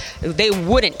that they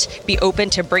wouldn't be open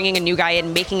to bringing a new guy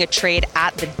in, making a trade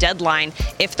at the deadline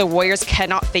if the Warriors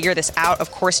cannot figure this out.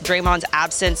 Of course, Draymond's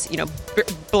absence,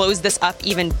 blows this up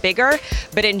even bigger.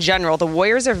 But in general, the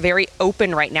Warriors are very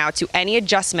open right now to any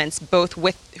adjustments, both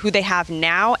with who they have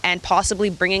now and possibly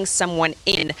bringing someone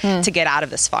in to get out of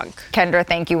this funk. Kendra,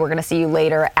 thank you. We're going to see you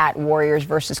later at Warriors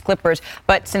versus Clippers.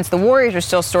 But since the Warriors are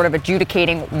still sort of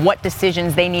adjudicating what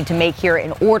decisions they need to make here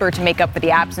in order to make up for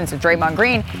the absence of Draymond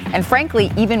Green, and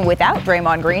frankly, even without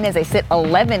Draymond Green, as they sit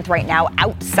 11th right now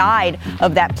outside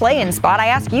of that play-in spot, I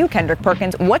ask you, Kendrick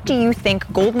Perkins, what do you think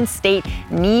Golden State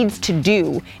needs to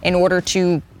do in order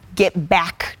to get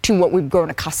back to what we've grown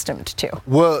accustomed to?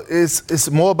 Well,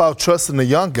 it's more about trusting the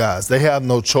young guys. They have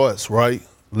no choice, right?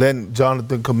 Letting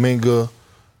Jonathan Kuminga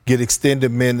get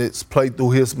extended minutes, play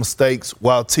through his mistakes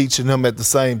while teaching him at the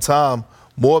same time.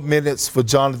 More minutes for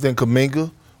Jonathan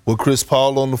Kuminga with Chris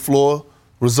Paul on the floor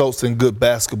results in good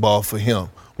basketball for him,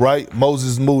 right?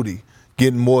 Moses Moody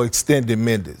getting more extended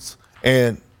minutes.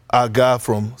 And our guy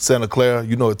from Santa Clara,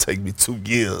 it take me 2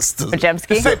 years to.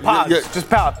 Pajemski? Say pods. Yeah. Just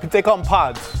pods. They call them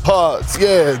pods. Pods,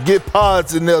 yeah. Get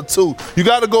pods in there too. You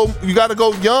gotta go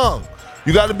young.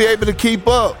 You gotta be able to keep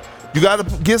up. You gotta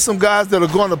get some guys that are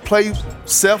gonna play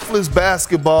selfless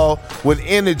basketball with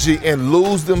energy and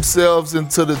lose themselves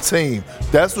into the team.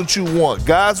 That's what you want.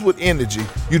 Guys with energy.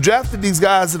 You drafted these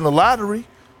guys in the lottery.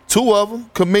 2 of them,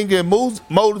 Kuminga and Moses.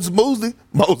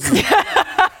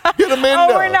 Get them in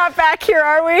there. We're not back here,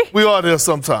 are we? We are there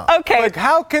sometime. Okay.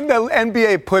 How can the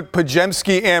NBA put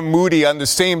Pajemski and Moody on the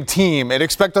same team and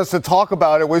expect us to talk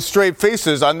about it with straight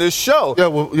faces on this show? Yeah,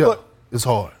 look, it's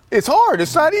hard. It's hard.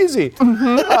 It's not easy.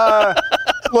 Kuminga,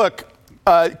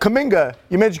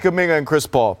 you mentioned Kuminga and Chris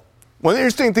Paul. One of the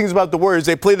interesting things about the Warriors,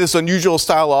 they play this unusual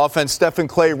style of offense. Steph and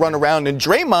Clay run around, and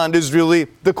Draymond is really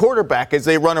the quarterback as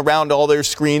they run around all their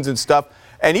screens and stuff,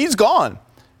 and he's gone.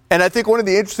 And I think one of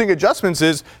the interesting adjustments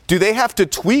is, do they have to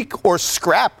tweak or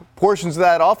scrap portions of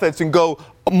that offense and go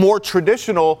a more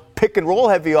traditional pick-and-roll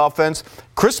heavy offense?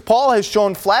 Chris Paul has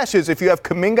shown flashes. If you have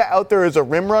Kuminga out there as a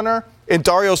rim runner and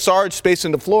Dario Saric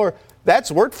spacing the floor,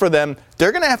 That's worked for them.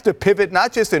 They're going to have to pivot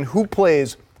not just in who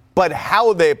plays, but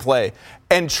how they play.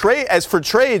 And as for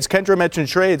trades, Kendra mentioned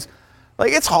trades.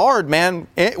 Like, it's hard, man.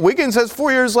 Wiggins has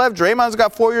 4 years left. Draymond's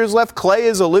got 4 years left. Clay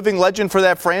is a living legend for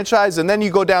that franchise. And then you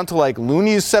go down to, like,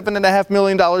 Looney's $7.5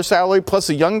 million salary plus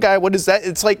a young guy. What is that?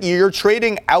 It's like you're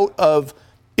trading out of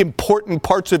important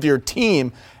parts of your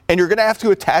team, and you're going to have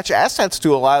to attach assets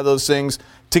to a lot of those things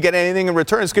to get anything in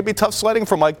return. It's going to be tough sledding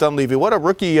for Mike Dunleavy. What a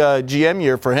rookie GM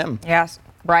year for him. Yes.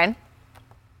 Brian?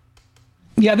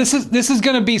 Yeah, this is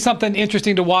going to be something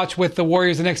interesting to watch with the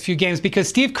Warriors the next few games, because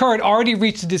Steve Kerr had already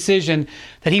reached a decision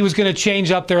that he was going to change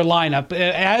up their lineup.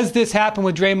 As this happened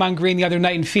with Draymond Green the other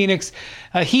night in Phoenix,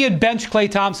 he had benched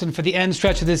Klay Thompson for the end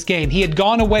stretch of this game. He had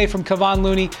gone away from Kevon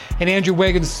Looney and Andrew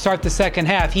Wiggins to start the second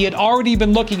half. He had already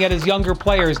been looking at his younger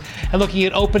players and looking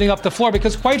at opening up the floor,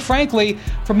 because quite frankly,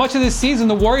 for much of this season,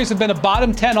 the Warriors have been a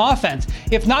bottom 10 offense.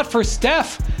 If not for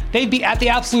Steph, they'd be at the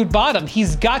absolute bottom.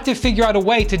 He's got to figure out a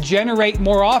way to generate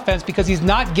more offense, because he's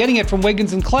not getting it from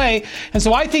Wiggins and Clay. And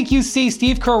so I think you see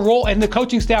Steve Kerr and the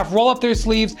coaching staff roll up their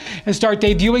sleeves and start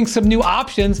debuting some new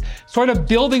options, sort of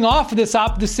building off of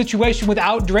this situation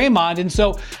without Draymond. And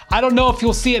so I don't know if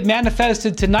you'll see it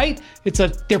manifested tonight.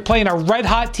 They're playing a red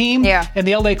hot team, and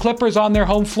the LA Clippers on their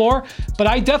home floor. But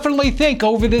I definitely think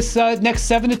over this next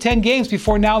 7 to 10 games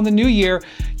before now in the new year,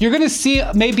 you're going to see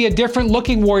maybe a different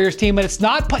looking Warriors team. And it's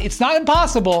not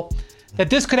impossible that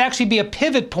this could actually be a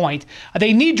pivot point.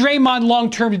 They need Draymond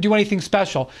long-term to do anything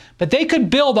special, but they could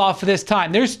build off of this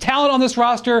time. There's talent on this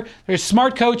roster. There's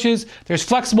smart coaches. There's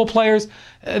flexible players.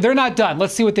 They're not done.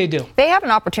 Let's see what they do. They have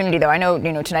an opportunity, though. I know,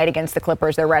 tonight against the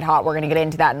Clippers, they're red hot. We're going to get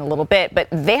into that in a little bit. But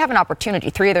they have an opportunity.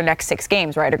 3 of their next 6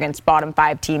 games, right, against bottom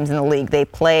 5 teams in the league. They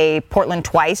play Portland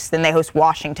twice, then they host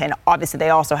Washington. Obviously, they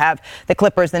also have the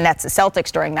Clippers, the Nets, the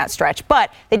Celtics during that stretch.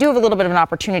 But they do have a little bit of an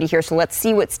opportunity here. So let's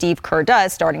see what Steve Kerr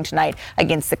does starting tonight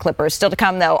against the Clippers. Still to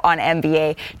come, though, on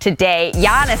NBA Today.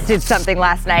 Giannis did something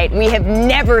last night we have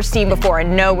never seen before.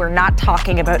 And no, we're not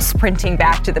talking about sprinting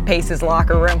back to the Pacers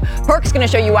locker room. Perk's going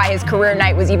to show you why his career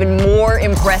night was even more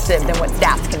impressive than what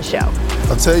stats can show.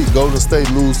 I'll tell you, Golden State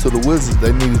lose to the Wizards,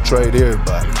 they need to trade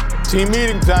everybody. Team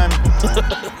meeting time.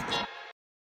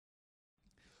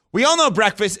 We all know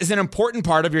breakfast is an important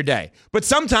part of your day, but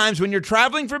sometimes when you're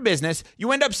traveling for business,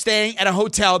 you end up staying at a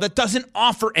hotel that doesn't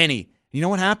offer any. You know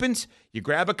what happens? You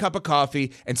grab a cup of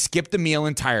coffee and skip the meal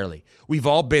entirely. We've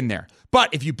all been there.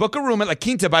 But if you book a room at La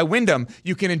Quinta by Wyndham,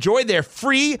 you can enjoy their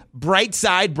free Bright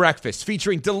Side breakfast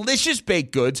featuring delicious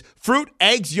baked goods, fruit,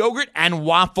 eggs, yogurt, and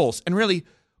waffles. And really,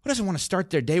 who doesn't want to start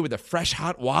their day with a fresh,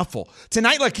 hot waffle?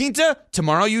 Tonight, La Quinta,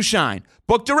 tomorrow you shine.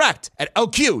 Book direct at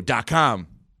lq.com.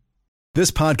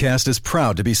 This podcast is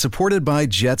proud to be supported by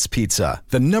Jets Pizza,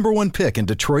 the #1 pick in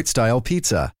Detroit-style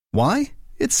pizza. Why?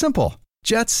 It's simple.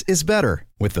 Jets is better.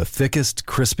 With the thickest,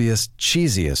 crispiest,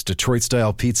 cheesiest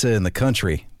Detroit-style pizza in the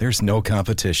country, there's no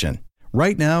competition.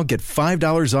 Right now, get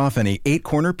 $5 off any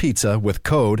 8-corner pizza with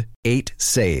code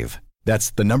 8SAVE. That's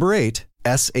the number 8,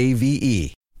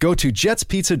 S-A-V-E. Go to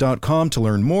jetspizza.com to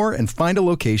learn more and find a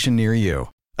location near you.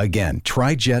 Again,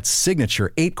 try Jet's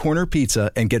signature 8-corner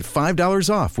pizza and get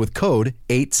 $5 off with code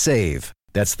 8SAVE.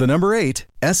 That's the number 8,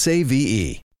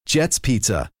 S-A-V-E. Jet's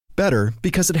Pizza. Better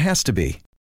because it has to be.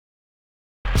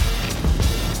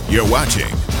 You're watching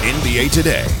NBA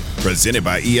Today, presented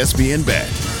by ESPN Bet.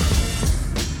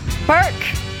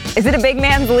 Perk, is it a big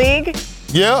man's league?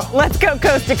 Yeah. Let's go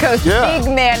coast to coast. Yeah.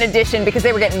 Big man edition, because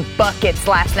they were getting buckets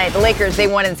last night. The Lakers, they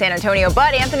won in San Antonio,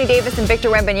 but Anthony Davis and Victor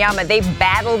Wembanyama, they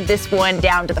battled this one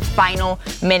down to the final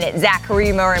minute. Zach, who are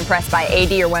you more impressed by,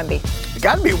 AD or Wemby?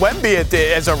 Got to be Wemby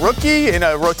as a rookie in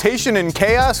a rotation in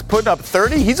chaos, putting up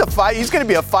 30. He's going to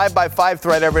be a 5x5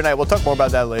 threat every night. We'll talk more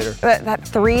about that later. That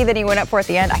 3 that he went up for at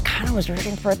the end, I kind of was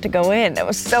rooting for it to go in. That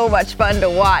was so much fun to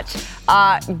watch.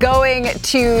 Going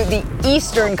to the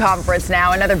Eastern Conference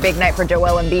now, another big night for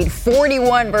Joel Embiid.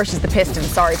 41 versus the Pistons.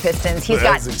 Sorry, Pistons. He's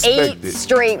got 8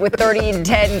 straight with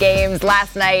 30-10 games.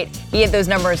 Last night, he had those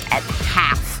numbers at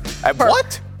half. At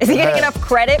what? Is he getting enough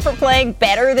credit for playing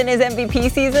better than his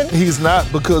MVP season? He's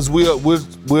not, because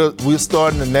we're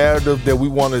starting the narrative that we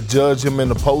want to judge him in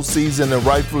the postseason, and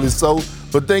rightfully so.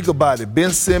 But think about it.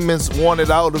 Ben Simmons wanted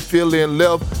out of Philly and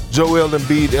left. Joel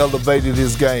Embiid elevated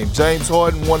his game. James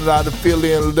Harden wanted out of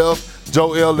Philly and left.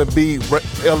 Joel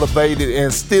Embiid elevated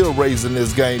and still raising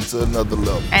his game to another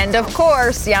level. And of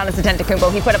course, Giannis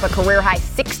Antetokounmpo, he put up a career-high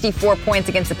 64 points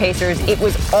against the Pacers. It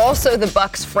was also the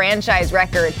Bucks' franchise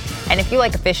record. And if you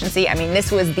like efficiency, I mean,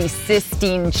 this was the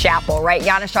Sistine Chapel, right?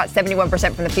 Giannis shot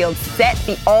 71% from the field, set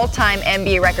the all-time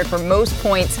NBA record for most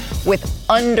points with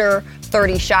under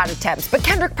 30 shot attempts. But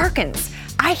Kendrick Perkins,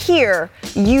 I hear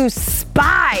you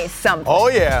spy something. Oh,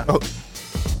 yeah.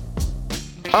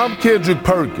 I'm Kendrick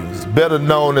Perkins, better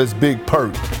known as Big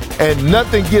Perk, and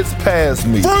nothing gets past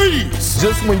me. Freeze!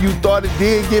 Just when you thought it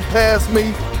did get past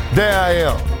me, there I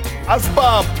am. I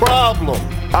spy a problem.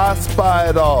 I spy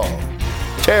it all.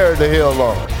 Carry the hell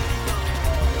on.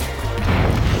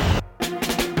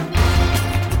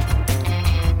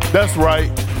 That's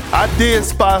right. I did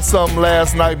spy something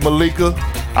last night, Malika.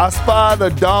 I spied a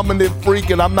dominant freak,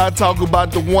 and I'm not talking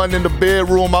about the one in the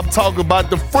bedroom. I'm talking about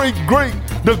the freak Greek,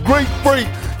 the Greek freak,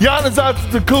 Giannis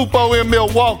Antetokounmpo in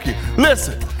Milwaukee.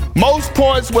 Listen, most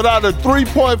points without a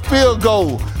three-point field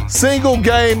goal, single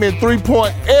game in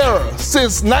three-point era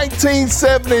since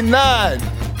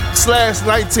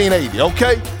 1979/1980,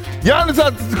 okay? Giannis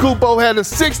Antetokounmpo had a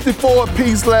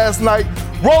 64-piece last night.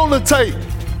 Roll the tape.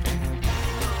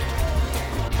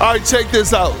 All right, check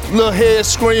this out. Little head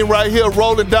screen right here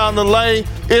rolling down the lane.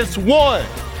 It's 1,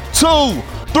 2,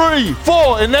 3,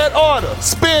 4 in that order.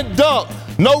 Spin dunk.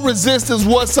 No resistance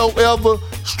whatsoever.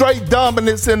 Straight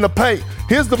dominance in the paint.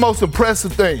 Here's the most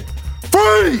impressive thing.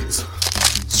 Freeze!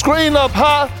 Screen up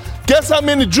high. Guess how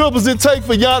many dribbles it takes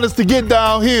for Giannis to get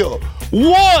downhill?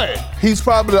 1! He's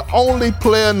probably the only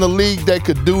player in the league that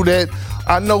could do that.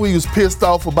 I know he was pissed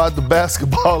off about the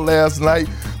basketball last night,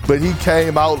 but he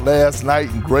came out last night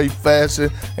in great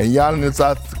fashion, and Giannis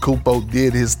Antetokounmpo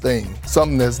did his thing.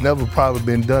 Something that's never probably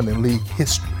been done in league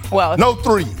history. Well, no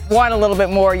three. Want a little bit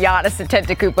more Giannis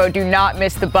Antetokounmpo? Do not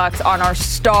miss the Bucks on our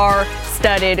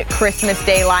star-studded Christmas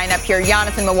Day lineup here.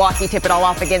 Giannis in Milwaukee tip it all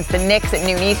off against the Knicks at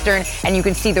noon Eastern, and you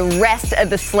can see the rest of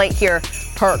the slate here.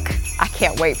 Perk, I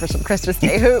can't wait for some Christmas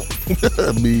Day hoops.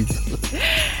 Me.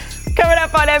 Coming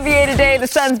up on NBA Today, the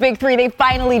Suns' Big Three, they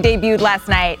finally debuted last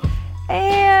night.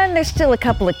 And there's still a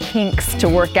couple of kinks to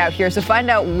work out here, so find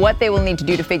out what they will need to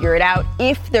do to figure it out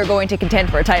if they're going to contend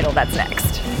for a title. That's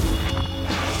next.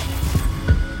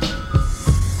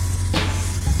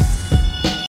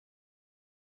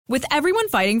 With everyone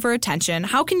fighting for attention,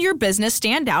 how can your business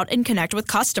stand out and connect with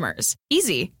customers?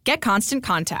 Easy. Get Constant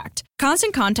Contact.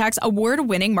 Constant Contact's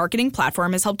award-winning marketing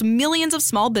platform has helped millions of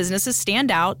small businesses stand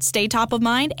out, stay top of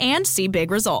mind, and see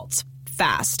big results.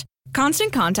 Fast.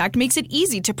 Constant Contact makes it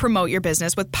easy to promote your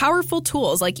business with powerful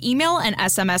tools like email and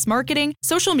SMS marketing,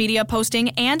 social media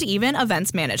posting, and even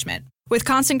events management. With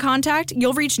Constant Contact,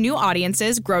 you'll reach new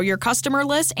audiences, grow your customer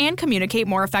list, and communicate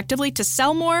more effectively to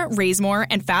sell more, raise more,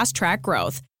 and fast-track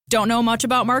growth. Don't know much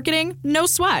about marketing? No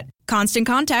sweat. Constant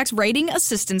Contact's writing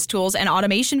assistance tools and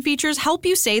automation features help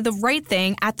you say the right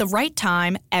thing at the right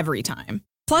time, every time.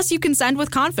 Plus, you can send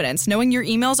with confidence, knowing your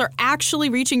emails are actually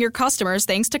reaching your customers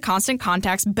thanks to Constant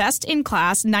Contact's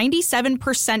best-in-class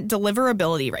 97%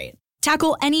 deliverability rate.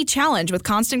 Tackle any challenge with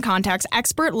Constant Contact's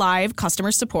expert live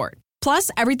customer support.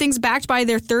 Plus, everything's backed by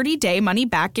their 30-day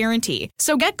money-back guarantee.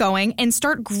 So get going and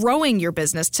start growing your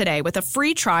business today with a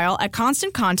free trial at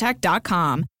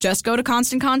ConstantContact.com. Just go to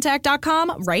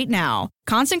ConstantContact.com right now.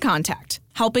 Constant Contact,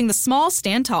 helping the small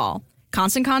stand tall.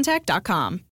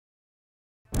 ConstantContact.com.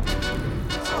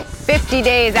 50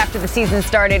 days after the season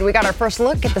started, we got our first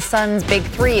look at the Suns' Big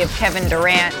Three of Kevin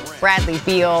Durant, Bradley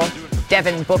Beal,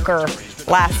 Devin Booker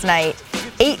last night.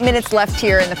 8 minutes left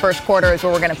here in the first quarter is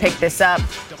where we're going to pick this up.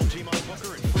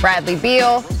 Bradley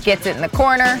Beal gets it in the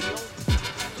corner,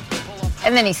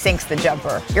 and then he sinks the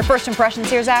jumper. Your first impressions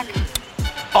here, Zach?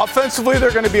 Offensively,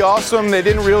 they're going to be awesome. They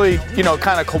didn't really,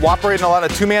 kind of cooperate in a lot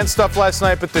of two-man stuff last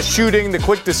night, but the shooting, the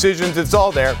quick decisions, it's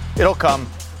all there. It'll come.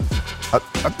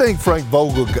 I think Frank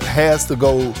Vogel has to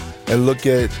go and look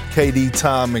at KD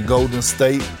time in Golden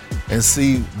State and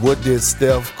see what did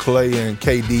Steph, Clay, and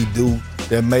KD do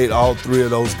that made all three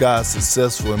of those guys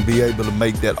successful and be able to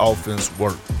make that offense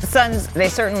work. The Suns, they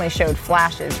certainly showed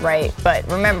flashes, right? But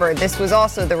remember, this was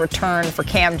also the return for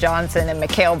Cam Johnson and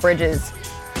Mikal Bridges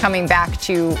coming back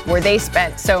to where they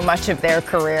spent so much of their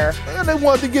career. And they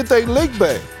wanted to get their league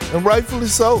back, and rightfully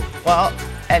so. Well,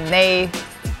 and they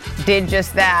did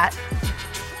just that.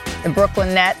 The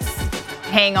Brooklyn Nets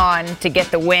hang on to get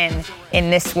the win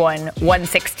in this one,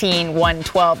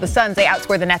 116-112. The Suns, they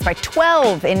outscored the Nets by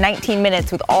 12 in 19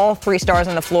 minutes with all three stars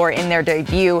on the floor in their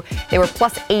debut. They were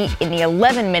 +8 in the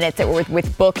 11 minutes that were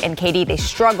with Book and KD. They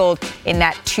struggled in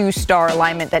that two-star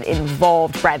alignment that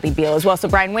involved Bradley Beal as well. So,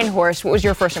 Brian Windhorst, what was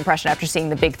your first impression after seeing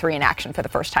the Big Three in action for the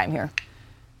first time here?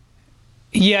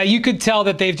 Yeah, you could tell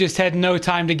that they've just had no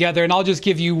time together, and I'll just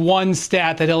give you one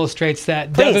stat that illustrates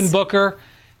that. Please. Devin Booker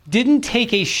didn't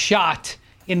take a shot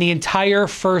in the entire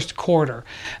first quarter.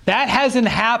 That hasn't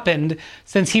happened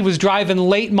since he was driving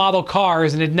late model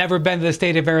cars and had never been to the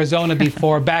state of Arizona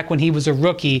before, back when he was a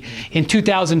rookie in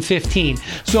 2015.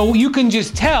 So you can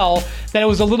just tell that it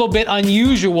was a little bit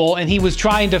unusual, and he was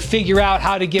trying to figure out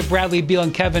how to get Bradley Beal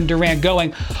and Kevin Durant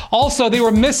going. Also, they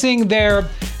were missing their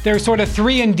sort of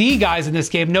 3-and-D guys in this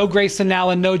game. No Grayson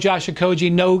Allen, no Josh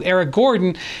Okogie, no Eric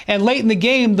Gordon. And late in the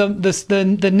game,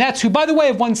 the Nets, who, by the way,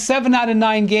 have won 7 out of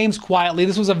 9 games quietly.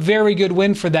 This was a very good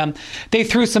win for them. They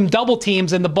threw some double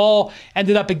teams, and the ball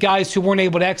ended up at guys who weren't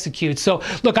able to execute. So,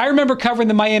 look, I remember covering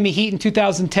the Miami Heat in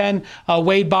 2010,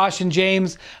 Wade, Bosh, and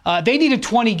James. They needed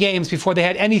 20 games before they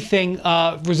had anything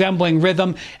resembling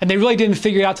rhythm, and they really didn't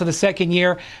figure it out till the second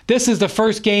year. This is the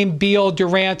first game Beal,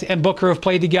 Durant, and Booker have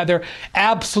played together.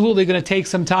 Absolutely going to take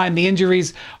some time. The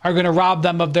injuries are going to rob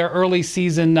them of their early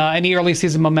season, any early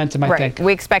season momentum, I think.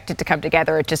 We expect it to come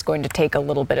together. It's just going to take a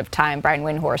little bit of time. Brian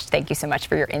Windhorst, thank you so much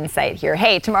for your insight here.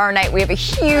 Hey, tomorrow night we have a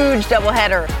huge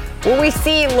doubleheader. Will we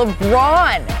see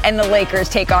LeBron and the Lakers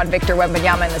take on Victor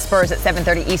Wembanyama and the Spurs at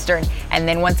 7:30 Eastern? And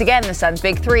then once again, the Suns'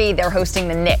 Big Three, they're hosting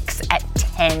the Knicks at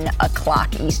 10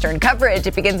 o'clock Eastern. Coverage,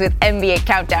 it begins with NBA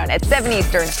Countdown at 7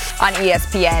 Eastern on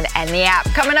ESPN and the app.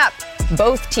 Coming up,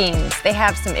 both teams, they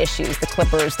have some issues, the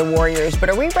Clippers, the Warriors, but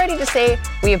are we ready to say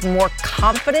we have more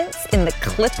confidence in the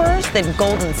Clippers than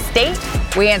Golden State?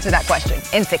 We answer that question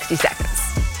in 60 seconds.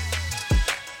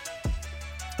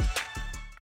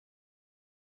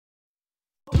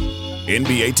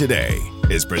 NBA Today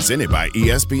is presented by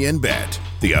ESPN Bet,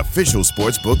 the official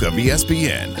sportsbook of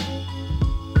ESPN.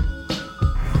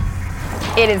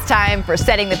 It is time for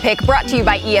Setting the Pick, brought to you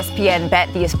by ESPN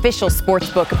Bet, the official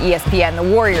sportsbook of ESPN. The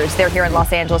Warriors, they're here in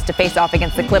Los Angeles to face off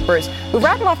against the Clippers, who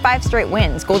rattled off 5 straight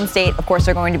wins. Golden State, of course,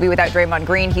 are going to be without Draymond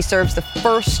Green. He serves the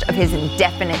first of his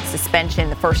indefinite suspension,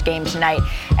 the first game tonight.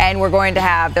 And they're going to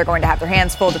have their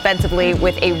hands full defensively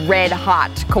with a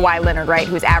red-hot Kawhi Leonard, right,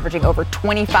 who's averaging over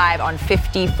 25 on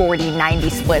 50, 40, 90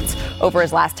 splits over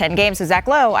his last 10 games. So, Zach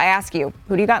Lowe, I ask you,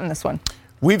 who do you got in this one?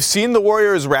 We've seen the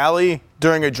Warriors rally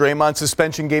during a Draymond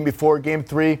suspension game before Game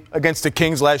 3 against the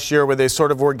Kings last year, where they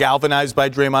sort of were galvanized by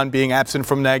Draymond being absent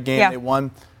from that game. Yeah. They won.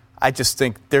 I just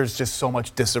think there's just so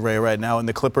much disarray right now, and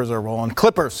the Clippers are rolling.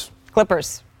 Clippers.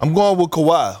 I'm going with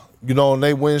Kawhi. You know, on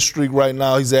their win streak right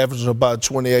now, he's averaging about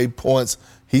 28 points.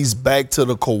 He's back to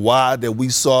the Kawhi that we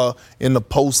saw in the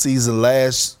postseason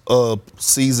last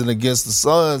season against the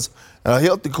Suns. And a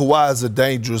healthy Kawhi is a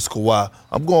dangerous Kawhi.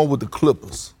 I'm going with the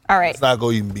Clippers. All right. It's not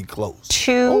going to even be close.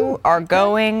 2 are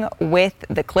going with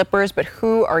the Clippers, but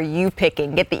who are you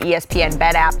picking? Get the ESPN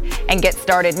Bet app and get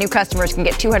started. New customers can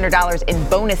get $200 in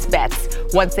bonus bets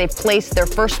once they've placed their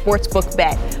first sportsbook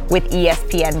bet with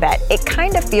ESPN Bet. It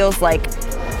kind of feels like,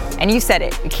 and you said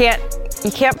it, you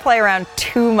can't play around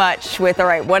too much with, all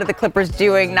right, what are the Clippers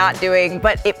doing, not doing?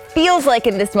 But it feels like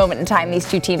in this moment in time, these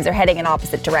two teams are heading in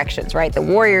opposite directions, right? The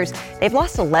Warriors, they've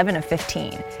lost 11 of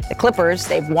 15. The Clippers,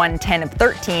 they've won 10 of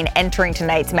 13 entering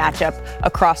tonight's matchup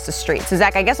across the street. So,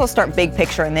 Zach, I guess I'll start big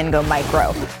picture and then go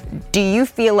micro. Do you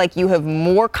feel like you have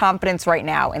more confidence right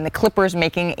now in the Clippers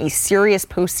making a serious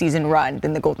postseason run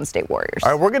than the Golden State Warriors?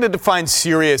 All right, we're going to define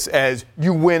serious as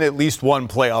you win at least one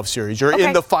playoff series. You're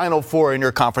in the Final Four in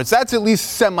your conference. That's at least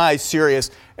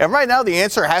semi-serious. And right now, the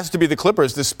answer has to be the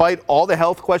Clippers, despite all the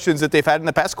health questions that they've had in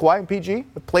the past. Kawhi and PG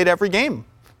have played every game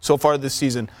so far this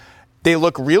season. They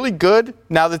look really good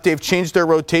now that they've changed their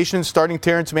rotation, starting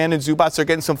Terrence Mann and Zubats. They're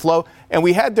getting some flow. And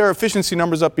we had their efficiency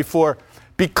numbers up before.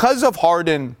 Because of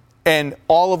Harden and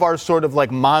all of our sort of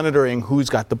like monitoring who's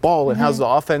got the ball and how's the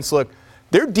offense look,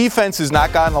 their defense has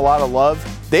not gotten a lot of love.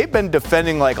 They've been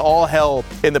defending like all hell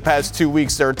in the past 2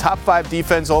 weeks. They're a top 5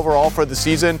 defense overall for the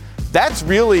season. That's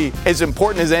really as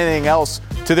important as anything else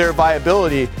to their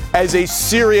viability as a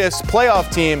serious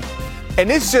playoff team.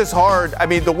 And it's just hard. I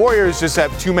mean, the Warriors just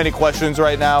have too many questions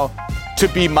right now to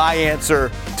be my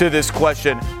answer to this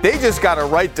question. They just got to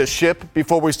right the ship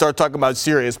before we start talking about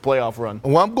serious playoff run.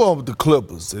 Well, I'm going with the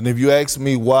Clippers. And if you ask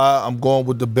me why, I'm going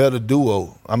with the better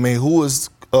duo. I mean, who is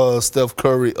Steph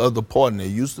Curry other partner?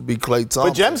 It used to be Klay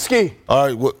Thompson. Podziemski. All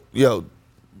right, well,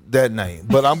 that name.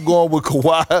 But I'm going with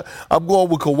Kawhi. I'm going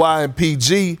with Kawhi and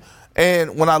PG.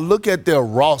 And when I look at their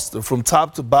roster from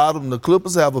top to bottom, the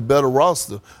Clippers have a better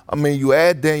roster. I mean, you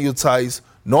add Daniel Tice,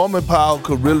 Norman Powell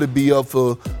could really be up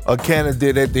for a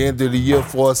candidate at the end of the year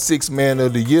for a 6th man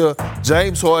of the year.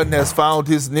 James Harden has found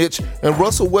his niche, and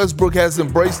Russell Westbrook has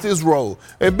embraced his role.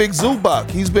 And Big Zubac,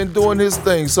 he's been doing his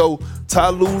thing. So Ty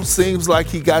Lue seems like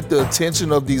he got the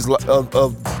attention of these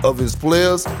of his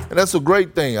players, and that's a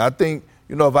great thing. I think,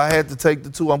 if I had to take the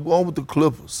two, I'm going with the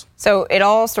Clippers. So it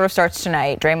all sort of starts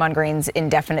tonight. Draymond Green's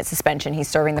indefinite suspension. He's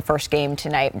serving the first game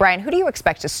tonight. Brian, who do you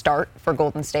expect to start for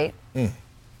Golden State?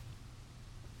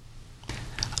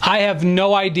 I have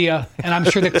no idea, and I'm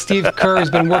sure that Steve Kerr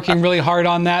has been working really hard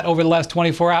on that over the last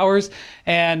 24 hours,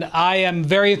 and I am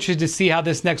very interested to see how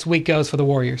this next week goes for the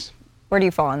Warriors. Where do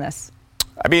you fall on this?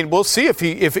 I mean, we'll see if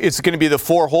it's going to be the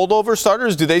 4 holdover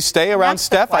starters. Do they stay around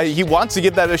Steph? He wants to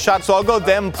give that a shot, so I'll go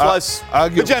them plus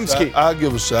Pajemski. I'll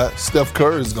give a shot. Steph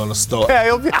Curry is going to start.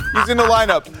 Yeah, he's in the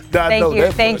lineup.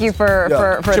 Thank you for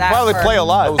that. Should probably play a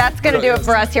lot. That's going to do it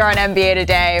for us here on NBA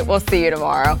Today. We'll see you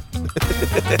tomorrow.